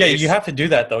 Or Oh, yeah, base. you have to do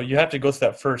that, though. You have to go through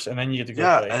that first, and then you get to go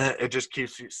Yeah, play. and it just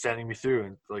keeps sending me through,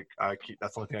 and like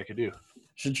that's the only thing I could do.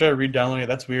 Should try to re-download it.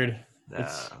 That's weird. Nah.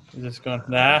 It's just going,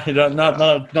 nah, you're not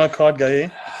a COD guy, eh?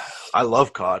 I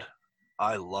love COD.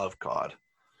 I love COD.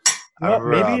 I Well,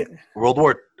 remember,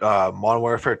 maybe. Modern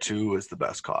Warfare 2 is the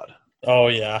best COD. Oh,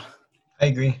 yeah. I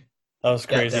agree. That was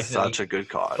Yeah, crazy. definitely. Such a good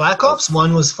COD. Black Ops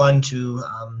 1 was fun too.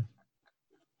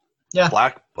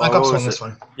 Black Ops 1 was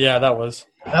fun. Yeah, that was.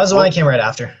 That was the one that came right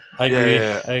after. I agree.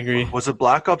 Yeah. I agree. Was it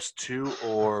Black Ops 2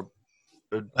 or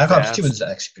Black Ops 2 Advanced? was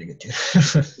actually pretty good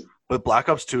too. But Black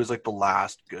Ops 2 is like the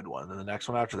last good one, and the next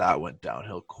one after that went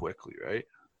downhill quickly, right?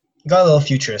 Got a little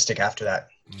futuristic after that.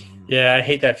 Yeah, I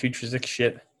hate that futuristic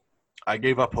shit. I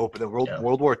gave up hope. Then Yeah.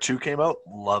 World War II came out.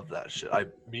 Loved that shit.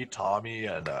 Me, Tommy,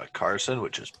 and Carson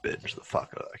would just binge the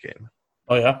fuck out of that game.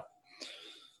 Oh, yeah?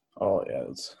 Oh, yeah. It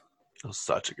was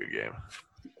such a good game.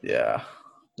 Yeah.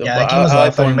 Yeah, that game was a lot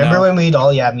of fun. Remember when me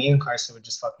and Carson would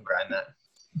just fucking grind that.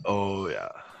 Oh yeah.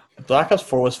 Black Ops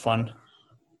 4 was fun.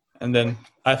 And then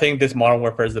I think this Modern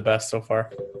Warfare is the best so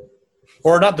far.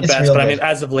 Or not the It's best, real but I good. mean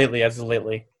as of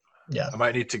lately. Yeah. I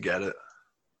might need to get it.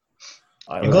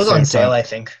 It goes same on sale, time. I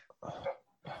think.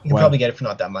 You can When? probably get it for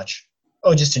not that much.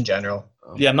 Oh, just in general.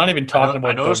 Yeah, I'm not even talking I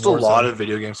about noticed the a lot Warzone. of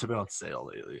video games have been on sale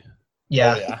lately.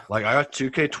 Yeah. Oh, yeah. Like I got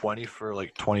 2K20 for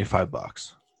like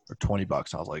 $25 or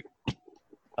 $20. I was like,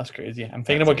 That's crazy. I'm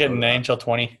thinking about getting an NHL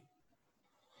 20.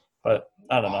 But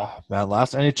I don't know. man,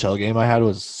 last NHL game I had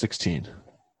was 16.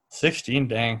 16,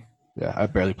 dang. Yeah, I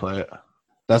barely play it.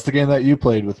 That's the game that you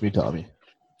played with me, Tommy.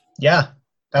 Yeah.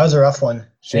 That was a rough one.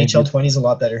 Shane, NHL 20 is a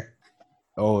lot better.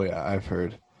 Oh yeah, I've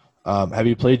heard. Have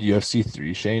you played UFC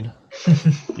 3, Shane?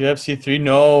 UFC 3?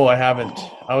 No, I haven't.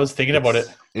 I was thinking about it.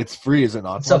 It's free, is it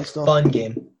not? It's a Tommy, still? fun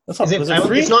game. That's not, Is is it, it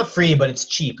free? It's not free, but it's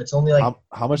cheap. It's only like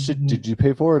How much did you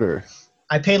pay for it, or?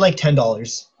 I paid like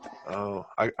 $10. Oh,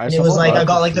 I And it saw was like that I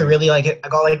got for like the free. really like I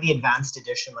got like the advanced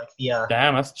edition, like the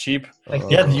Damn, that's cheap. like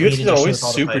Yeah, the complete UFCs are edition always with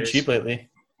all the super fighters. cheap lately.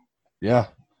 Yeah.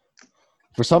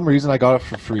 For some reason, I got it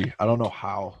for free. I don't know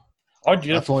how. Oh,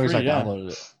 dude, That's the only free, reason I yeah.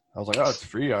 downloaded it. I was like, oh, it's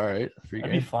free. All right, free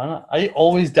That'd be game. fun. I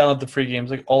always download the free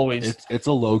games, like always. It's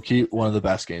a low key one of the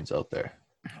best games out there.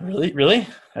 Really?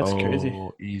 That's crazy.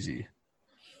 Easy.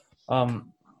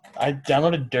 I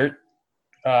downloaded Dirt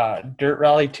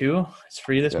Rally 2. It's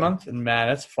free this Yeah. month, and man,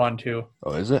 it's fun too.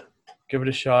 Oh, is it? Give it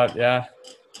a shot. Yeah,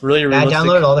 really Yeah, I realistic.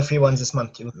 downloaded all the free ones this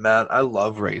month too. Man, I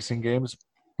love racing games,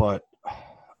 but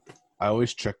I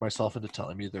always trick myself into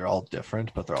telling me they're all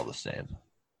different, but they're all the same.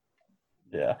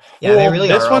 Yeah, Yeah, they Well, really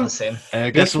this are all one- the same. And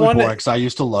it gets This really one- boring because I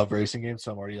used to love racing games,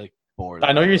 so I'm already like bored.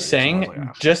 I know of it you're already, so I saying. was like,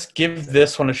 ah, Just give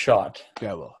this one a shot.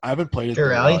 yeah, well, I haven't played Dirt the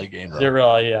Rally? rally game though. Dirt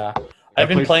Rally, yeah. I've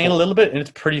been played playing it a four- little bit, and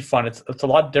it's pretty fun. It's a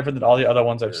lot different than all the other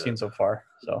ones I've Yeah. seen so far.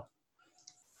 So,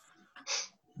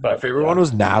 My but favorite yeah. one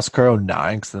was NASCAR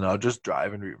 09 because then I'll just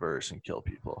drive in reverse and kill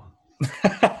people.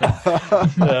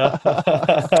 Yeah.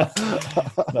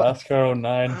 NASCAR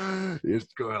 09. You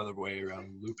just go out of the way around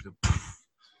the loop and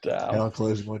Damn. Hell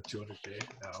closing 200K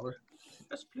an hour.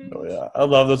 Oh yeah, I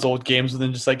love those old games and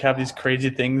then just like have these crazy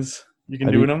things you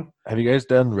can do in them. Have you guys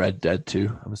done Red Dead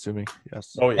 2? I'm assuming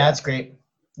yes. Oh yeah, That's great.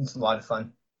 It's a lot of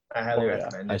fun. I highly yeah.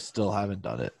 recommend I it. still haven't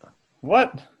done it.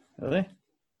 What? Really?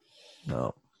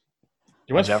 No.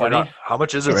 You know what's funny? How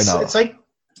much is it right now? It's like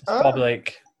It's probably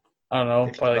like, I don't know,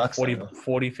 50 probably like bucks, I 40, don't know.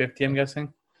 40, 50, I'm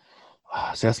guessing.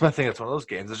 See, that's my thing. It's one of those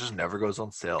games that just never goes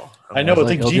on sale. I know, it's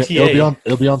like it'll GTA.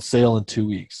 It'll be on sale in 2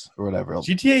 weeks or whatever.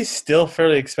 GTA is still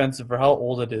fairly expensive for how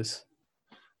old it is.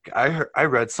 I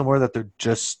read somewhere that they're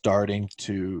just starting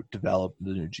to develop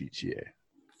the new GTA.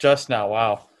 Just now,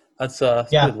 wow. That's Yeah.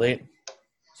 pretty late.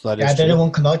 So that yeah, is I bet true. it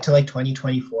won't come out till like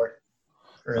 2024.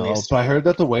 Oh, Earliest. but I heard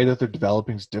that the way that they're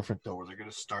developing is different though, where they're going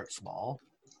to start small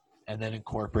and then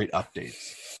incorporate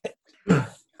updates.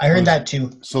 I heard that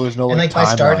too. So there's no And like by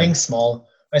timeline. starting small,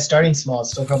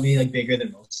 it's still probably like bigger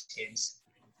than most games.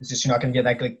 It's just you're not gonna get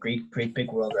that like great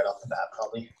big world right off the bat,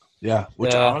 probably. Yeah,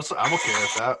 which Yeah. honestly I'm okay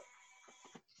with that.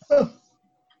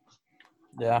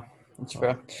 Yeah, that's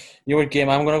fair. You know what game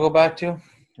I'm going to go back to?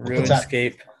 What's that?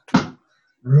 RuneScape.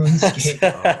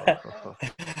 RuneScape.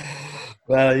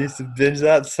 Man, I used to binge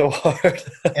that so hard.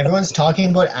 Everyone's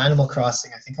talking about Animal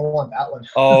Crossing. I think I want that one.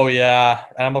 Oh, yeah.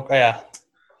 Yeah.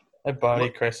 My buddy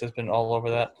Chris has been all over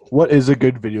that. What is a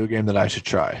good video game that I should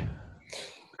try?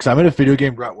 Because I'm in a video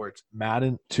game rut where it's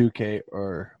Madden, 2K,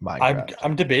 or Minecraft.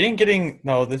 I'm debating getting –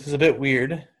 no, this is a bit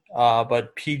weird,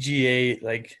 but PGA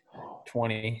like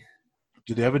 20.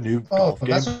 Do they have a new Oh, golf game?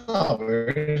 that's not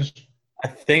weird. I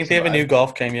think they have a new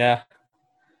golf game, yeah.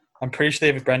 I'm pretty sure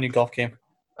they have a brand new golf game.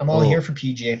 I'm all Oh. here for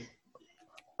PGA.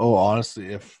 Oh, honestly,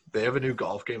 if they have a new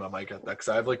golf game, I might get that. Because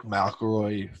I have like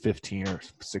McElroy 15 or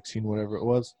 16, whatever it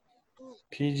was.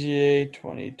 PGA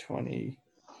 2020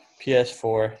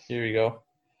 PS4. Here we go.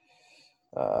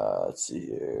 Let's see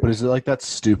here. But is it like that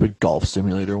stupid golf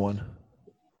simulator one?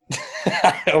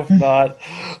 I hope not.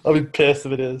 I'll be pissed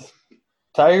if it is.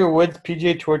 Tiger Woods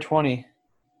PGA Tour 20.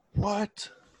 What?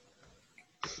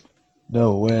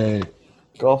 No way.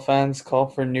 Golf fans call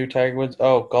for new Tiger Woods.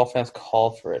 Oh, golf fans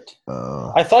call for it.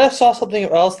 I I thought I saw something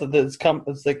else that's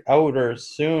it's like out or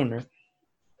soon. Or,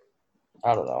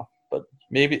 I don't know, but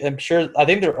maybe I'm sure. I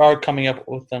think there are coming up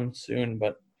with them soon,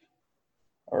 but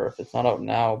or if it's not out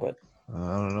now, but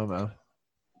don't know, man.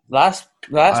 last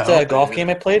I hope golf they do. game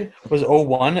I played was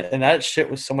 01, and that shit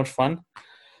was so much fun.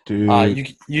 Dude. You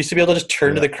used to be able to just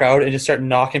turn to the crowd and just start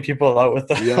knocking people out with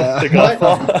the, Yeah. the golf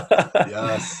ball.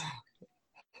 Yes.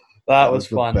 That was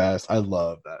the fun. best. I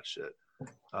love that shit.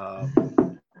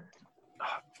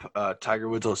 Tiger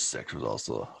Woods 06 was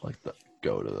also like the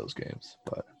go to those games.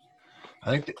 But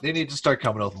I think they need to start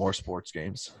coming out with more sports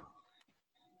games.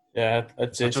 Yeah,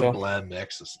 I'd say Such a so. bland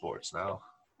mix of sports now.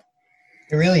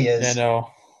 It really is. Yeah, no.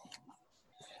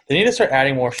 They need to start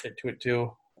adding more shit to it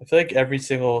too. I feel like every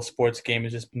single sports game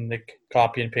has just been like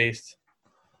copy and paste.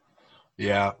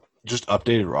 Yeah. Just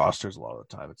updated rosters a lot of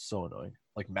the time. It's so annoying.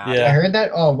 Like Madden. Yeah. I heard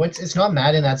that. Oh, it's not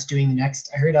Madden that's doing next.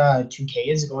 I heard 2K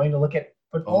is going to look at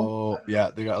football. Oh, yeah.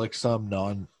 They got like some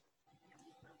non.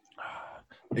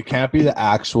 It can't be the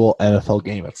actual NFL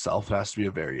game itself. It has to be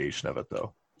a variation of it,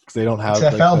 though. Because they don't have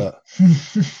XFL.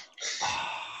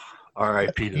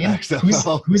 R.I.P. to the Yeah,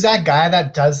 XFL. who's that guy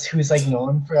who's like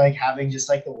known for like having just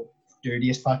like the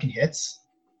dirtiest fucking hits?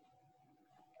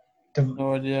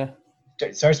 No idea.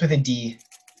 It starts with a D,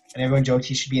 and everyone jokes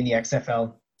he should be in the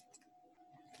XFL.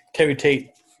 Terry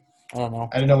Tate. I don't know.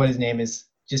 I don't know what his name is.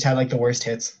 Just had like the worst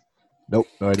hits. Nope,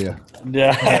 no idea.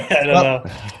 Yeah, I don't Well,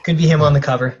 know. Could be him on the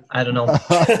cover. I don't know.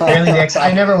 Apparently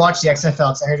I never watched the XFL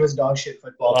because I heard it was dog shit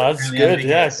football. Well, but that's apparently I'm good, being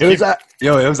yeah. racist.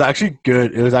 It was actually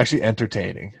good. It was actually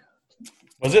entertaining.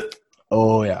 Was it?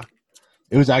 Oh yeah,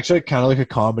 it was actually kind of like a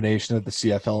combination of the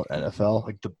CFL and NFL,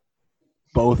 like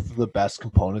both the best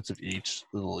components of each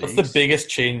of the leagues. What's the biggest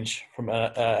change from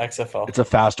XFL? It's a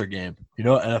faster game. You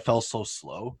know, NFL's so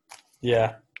slow,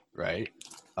 Yeah, right?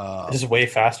 it's just way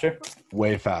faster.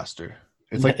 Way faster.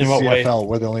 It's like the In what way? CFL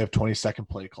where they only have 20-second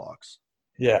play clocks.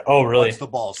 Yeah. Oh, really? Once the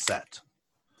ball's set,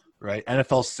 right?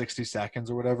 NFL's 60 seconds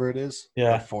or whatever it is.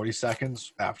 Yeah. Or 40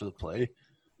 seconds after the play.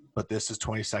 But this is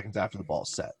 20 seconds after the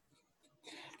ball's set.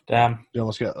 Damn. You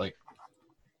almost get like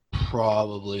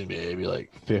probably maybe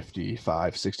like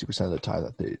 55, 60% of the time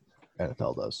that the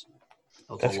NFL does.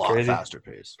 It's That's a lot crazy. faster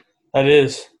pace, That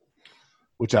is.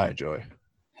 which I enjoy.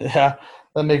 Yeah,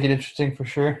 that'd make it interesting for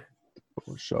sure.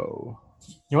 So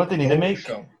You know what they need to make?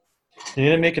 Show. They need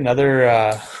to make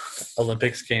another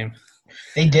Olympics game.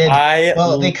 They did.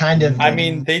 Well, they kind of. I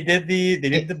mean, they did the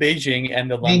Beijing and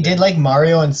the London. They did like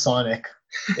Mario and Sonic.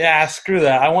 Yeah, screw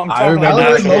that. I'm I talking remember about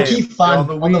That was that that low-key game. fun On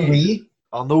the on the Wii. Wii.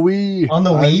 On the Wii. On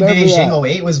the I Wii, remember Beijing that.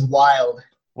 08 was wild.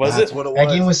 Was That's it? what it That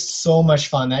was. game was so much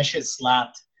fun. That shit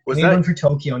slapped. Was Made one that? for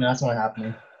Tokyo, and that's not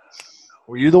happening.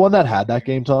 Were you the one that had that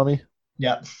game, Tommy?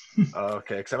 Yep. Oh,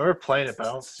 okay, because I remember playing it, but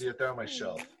I don't see it there on my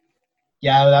shelf.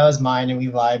 Yeah, that was mine, and we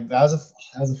vibed. That was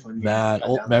a fun game. Man, Got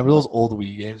down. remember those old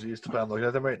Wii games we used to play? I'm looking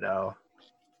at them right now.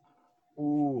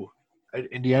 Ooh,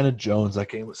 Indiana Jones. That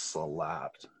game was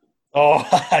slapped. Oh,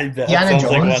 I bet. Indiana Sounds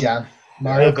like Jones, one. yeah. I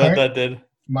Mario bet Kart. that did.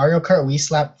 Mario Kart Wii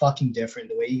slapped fucking different.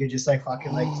 The way you could just like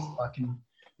fucking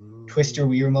twist your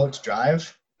Wii remote to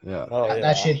drive. Yeah, Oh, yeah.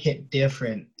 That shit hit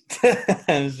different. Sure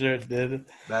it did.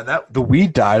 man. That the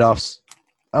Wii died off.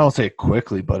 I don't say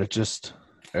quickly, but it just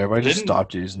everybody just Didn't-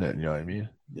 stopped using it. You know what I mean?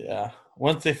 Yeah.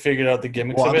 Once they figured out the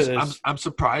gimmicks Well, of it, I'm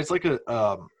surprised.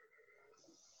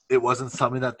 It wasn't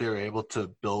something that they were able to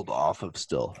build off of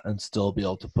still, and still be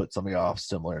able to put something off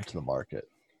similar into the market.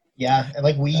 Yeah, and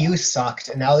like Wii U sucked,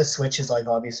 and now the Switch is like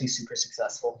obviously super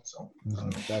successful. So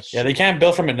That's yeah, they can't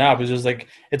build from it now because it's like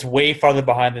it's way farther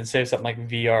behind than say something like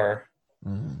VR,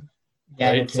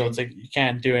 yeah, right? So it's like you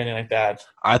can't do anything like that.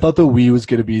 I thought the Wii was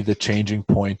going to be the changing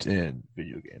point in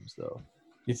video games, though.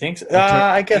 You think? So? In ter-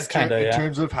 I guess in ter- kind of. In Yeah.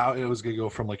 terms of how it was going to go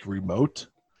from like remote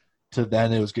to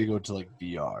then it was going to go to like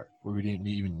VR, where we didn't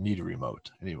even need a remote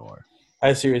anymore.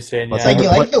 I see what you're saying. But it's Yeah. like you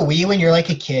But- like the Wii when you're like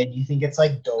a kid. You think it's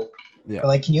like dope. Yeah. But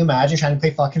like, can you imagine trying to play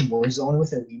fucking Warzone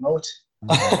with a Wiimote?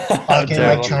 Fucking like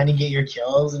Terrible. trying to get your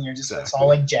kills, and you're just it's all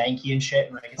like janky and shit,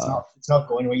 and like it's not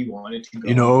going where you want it to go.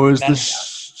 You know, it was the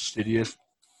That's- shittiest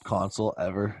console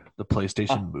ever, the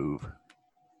PlayStation Move,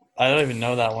 I don't even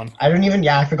know that one. I don't even.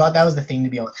 Yeah, I forgot that was the thing, to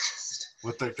be honest.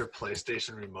 with like their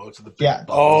PlayStation remotes and the big Yeah.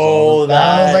 bubbles Oh, on them.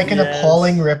 That was like an yes.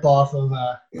 appalling ripoff of.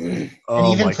 Oh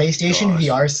And even my PlayStation gosh.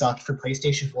 VR sucked. For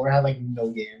PlayStation 4, had like no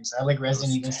games. I had like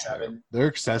Resident Evil 7. Their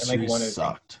accessories one of the-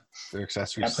 sucked. Their Yeah,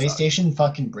 accessories sucked. PlayStation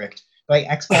fucking bricked. Like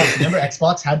Xbox, remember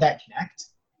Xbox had that Kinect?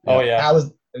 Oh yeah.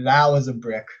 That was a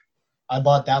brick. I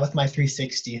bought that with my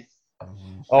 360.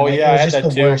 Oh Like, yeah. I it was had just that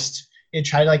the too. worst. It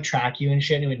tried to like track you and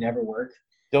shit, and it would never work.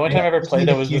 The only time I ever It played in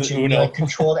that the was with future, you, Uno. like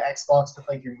control the Xbox with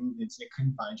like your movements, and it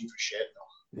couldn't find you for shit.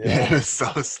 Yeah, it was so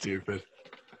stupid.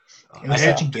 It was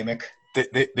Yeah. such a gimmick.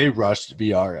 They rushed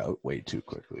VR out way too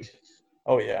quickly.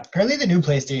 Oh yeah. Apparently, the new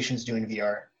PlayStation's doing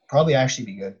VR. Probably actually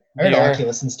be good. I heard VR.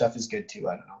 Oculus and stuff is good too.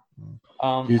 I don't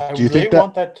know. Do you I think really that-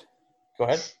 want that. Go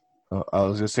ahead. I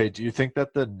was gonna say, do you think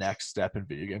that the next step in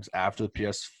video games after the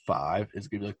PS5 is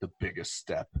gonna be like the biggest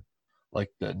step,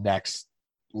 like the next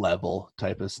level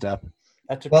type of step?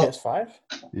 After Well, PS5.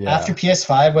 Yeah. After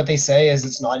PS5, what they say is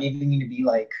it's not even going to be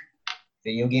like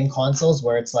video game consoles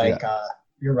where it's like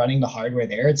you're running the hardware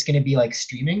there. It's going to be like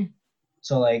streaming.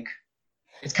 So like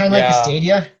it's kind of like Yeah. the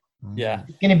Stadia. Yeah.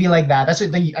 It's going to be like that. That's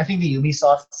what I think the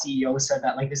Ubisoft CEO said,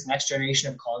 that like this next generation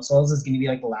of consoles is going to be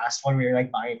like the last one where you're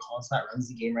like buying a console that runs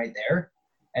the game right there.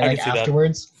 And I like can see that.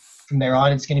 afterwards, from there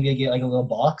on, it's going to be like a little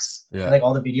box. Yeah. And, like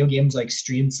all the video games like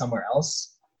streamed somewhere else.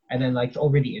 And then like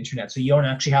over the internet, so you don't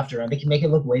actually have to run. They can make it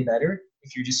look way better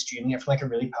if you're just streaming it from like a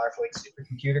really powerful like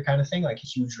supercomputer kind of thing, like a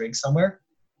huge rig somewhere.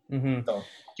 Mm-hmm. So, do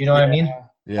you know what I mean?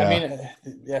 Yeah. I mean,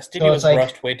 yeah. Stadia So was it's like-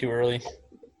 rushed way too early.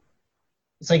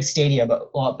 It's like Stadia, but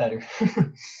a lot better.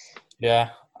 Yeah.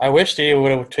 I wish Stadia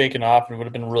would have taken off and would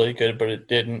have been really good, but it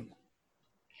didn't.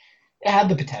 It had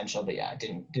the potential, but yeah, it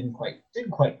didn't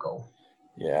quite go.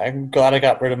 Yeah, I'm glad I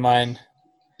got rid of mine.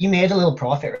 You made a little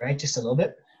profit, right? Just a little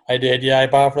bit. I did. Yeah, I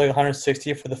bought it for like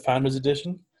 160 for the Founders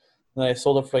Edition, and I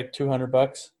sold it for like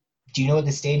 $200. Do you know what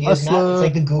the Stadia is, Matt? Hustler. It's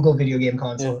like the Google video game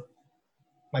console. Yeah.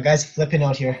 My guy's flipping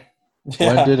out here.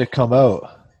 Yeah. When did it come out?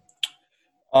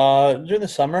 During the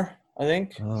summer, I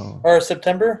think, Oh. or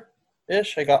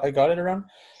September-ish. I got it around,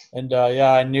 and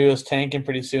yeah, I knew it was tanking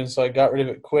pretty soon, so I got rid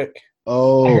of it quick.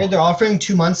 Oh. I heard they're offering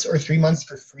 2 months or 3 months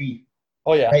for free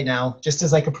Oh yeah. right now, just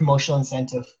as like a promotional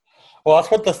incentive. Well, that's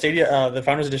what the Stadia, the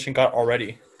Founders Edition got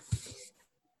already.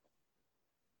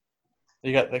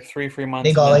 You got like 3 free months.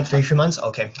 They got and like 3 free months.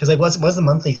 Okay, because like what's the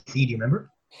monthly fee? Do you remember?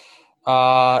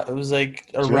 then, it was like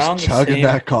around Just the chugging same.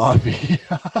 that coffee.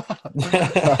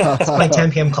 It's my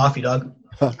 10 p.m. coffee, dog.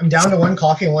 I'm down to 1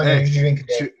 coffee and 1 Hey, energy drink a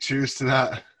day. Cheers to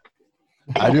that.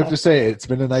 I do have to say, it's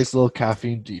been a nice little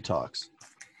caffeine detox.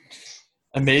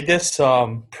 I made this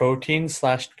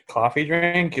protein/coffee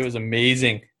drink. It was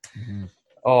amazing. Mhm.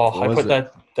 Oh, What I was put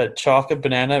it? that chocolate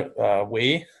banana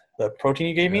whey, the protein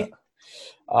you gave me.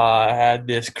 I had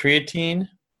this creatine,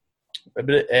 a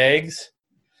bit of eggs,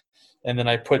 and then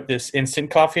I put this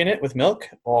instant coffee in it with milk.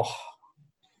 Oh,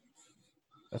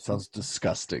 That sounds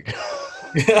disgusting.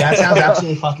 That sounds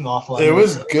absolutely fucking awful. It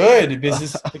was good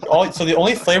because so the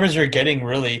only flavors you're getting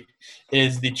really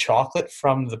is the chocolate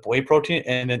from the whey protein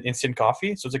and then instant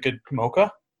coffee. So it's a good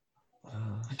mocha.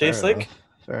 It tastes like.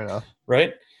 Fair enough.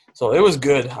 Right? So it was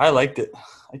good. I liked it.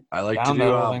 I like to Found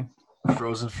that whole thing. do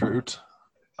frozen fruit,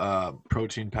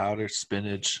 protein powder,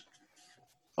 spinach,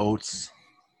 oats,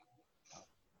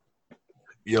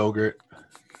 yogurt,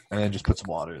 and then just put some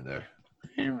water in there.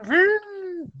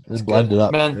 And blend it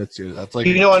up. Man. It's good. That's like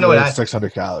You know what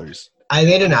 600 calories. I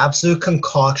made an absolute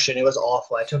concoction. It was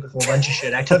awful. I took a whole bunch of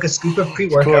shit. I took a scoop of Of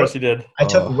pre-workout. course you did. I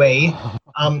took whey.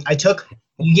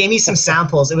 You gave me some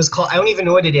samples. It was called, I don't even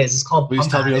know what it is. It's called Please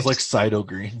Pump tell me it was Addict. like Cyto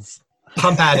Greens.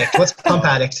 Pump Addict. What's Pump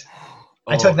Addict?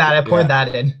 I took that. I poured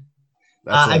that in.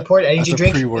 I poured energy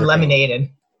drink and lemonade in.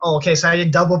 Oh, okay. So I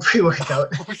did double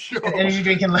pre-workout. Energy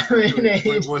drink and lemonade.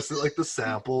 Wait, was it like the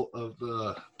sample of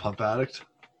the Pump Addict?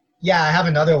 Yeah, I have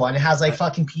another one. It has like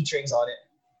fucking peach rings on it.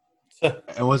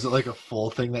 And was it like a full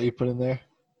thing that you put in there?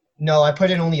 No, I put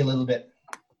in only a little bit.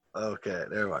 Okay,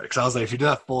 never mind. Because I was like, if you did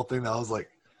that full thing, that was like,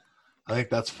 I think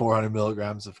that's 400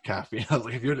 milligrams of caffeine. I was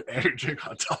like, if you had an energy drink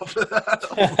on top of that,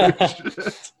 holy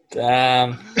shit.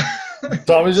 Damn.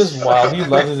 Tommy's just wild. He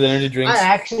loves his energy drinks. I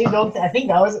actually don't. I think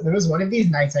there was one of these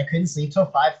nights I couldn't sleep till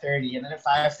 5:30, and then at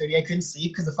 5:30 I couldn't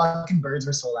sleep because the fucking birds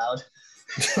were so loud.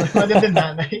 It would have been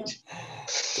that night.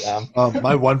 Damn.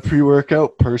 My one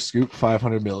pre-workout per scoop,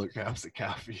 500 milligrams of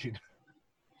caffeine.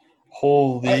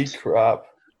 Holy What? crap.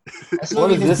 That's What not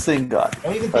has even, this thing got? I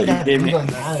don't even Oh, think you that's gave me- legal in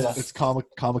Canada. It's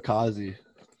kamikaze.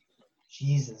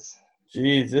 Jesus.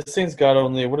 Jeez, this thing's got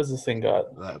only, what does this thing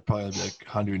got? That probably be like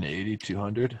 180,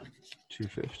 200,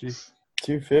 250,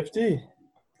 250?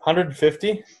 150?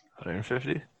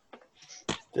 150.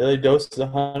 Daily dose is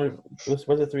 100. What's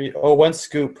it? 3? Oh, one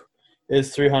scoop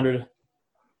is 300.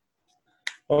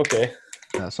 Okay.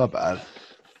 Yeah, it's not bad.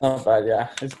 Not bad, yeah.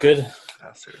 It's good.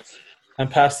 Bastards. I'm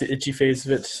past the itchy phase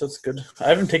of it, so it's good. I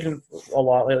haven't taken a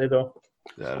lot lately, though.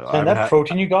 Yeah, no, And that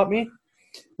protein you got me,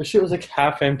 the shit was like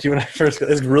half empty when I first got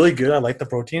it. It's really good. I like the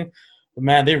protein. But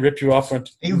man, they rip you off.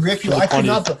 They rip you. I could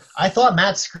not. I thought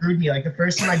Matt screwed me. Like the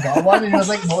first time I got one, and it was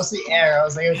like mostly air. I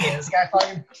was like, okay, this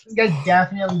guy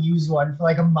definitely used one for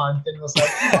like a month, and it was like,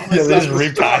 Yeah, they just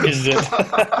repackaged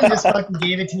it. He just fucking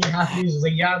gave it to me half used. I was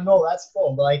like, yeah, no, that's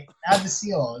full, but like, add the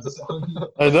seal on.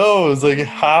 So. I know. It was like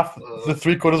half the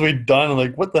 3/4 way done. I'm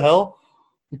like, what the hell?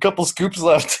 A couple scoops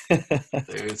left. Dude,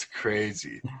 it's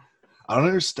crazy. I don't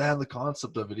understand the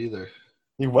concept of it either.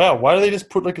 Wow, why do they just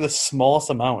put like the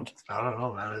smallest amount? I don't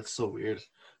know, man. It's so weird.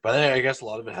 But I guess a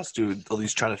lot of it has to do with at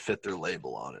least trying to fit their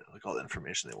label on it, like all the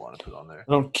information they want to put on there.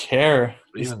 I don't care.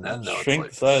 But even then, though, Shrink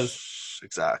it's the like, size.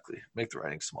 Exactly. Make the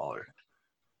writing smaller.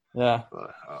 Yeah, But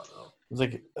I don't know. it was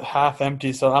like half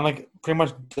empty, so I'm like pretty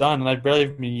much done, and I've barely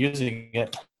been using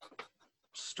it.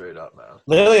 Straight up, man.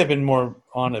 Lately, I've been more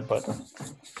on it, but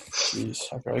jeez,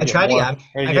 I tried to. Yeah,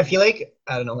 There you like, go. I feel like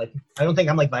I don't know. Like I don't think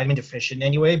I'm like vitamin deficient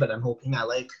anyway, but I'm hoping that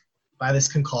like by this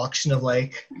concoction of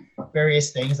like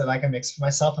various things that I can mix for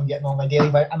myself, I'm getting all my daily.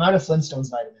 I'm out of Flintstones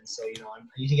vitamins, so I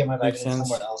need to get my Makes vitamins sense.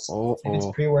 somewhere else. Oh, And it's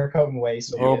pre-workout and whey.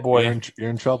 So Oh, boy. You're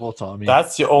in trouble, Tommy.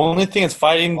 That's the only thing that's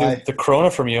fighting Why? the corona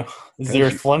from you. Is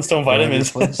your Flintstone vitamins?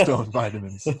 Flintstone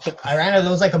vitamins. I ran out of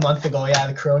those like a month ago. Yeah,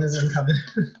 the Coronas isn't coming.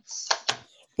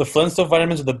 The Flintstone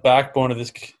vitamins are the backbone of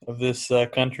this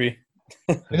country.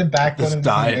 They're the backbone This of the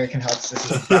diet. American health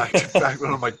system. back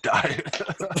on my diet.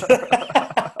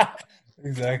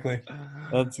 Exactly.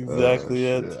 That's exactly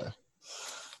it. Yeah.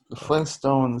 The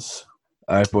Flintstones.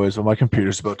 All right, boys. Well, my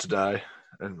computer's about to die,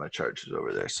 and my charge is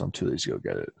over there, so I'm too lazy to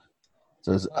go get it.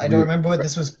 So I don't remember what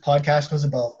this podcast was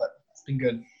about, but it's been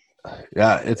good.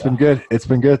 Yeah, it's been good. It's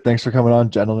been good. Thanks for coming on,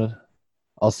 gentlemen.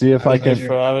 I'll see if I Thanks can.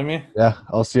 for having me. Yeah,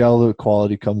 I'll see how the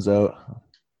quality comes out,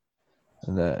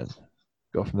 and then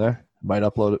go from there. Might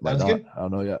upload it, might Sounds not. good. I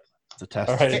don't know yet. It's a test.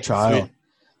 All right, It's a trial. sweet.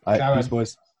 All right, Ciao, peace, man.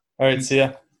 boys. All right, see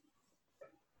ya.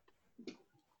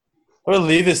 I'm gonna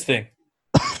leave this thing.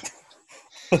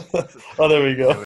 Oh, there we go.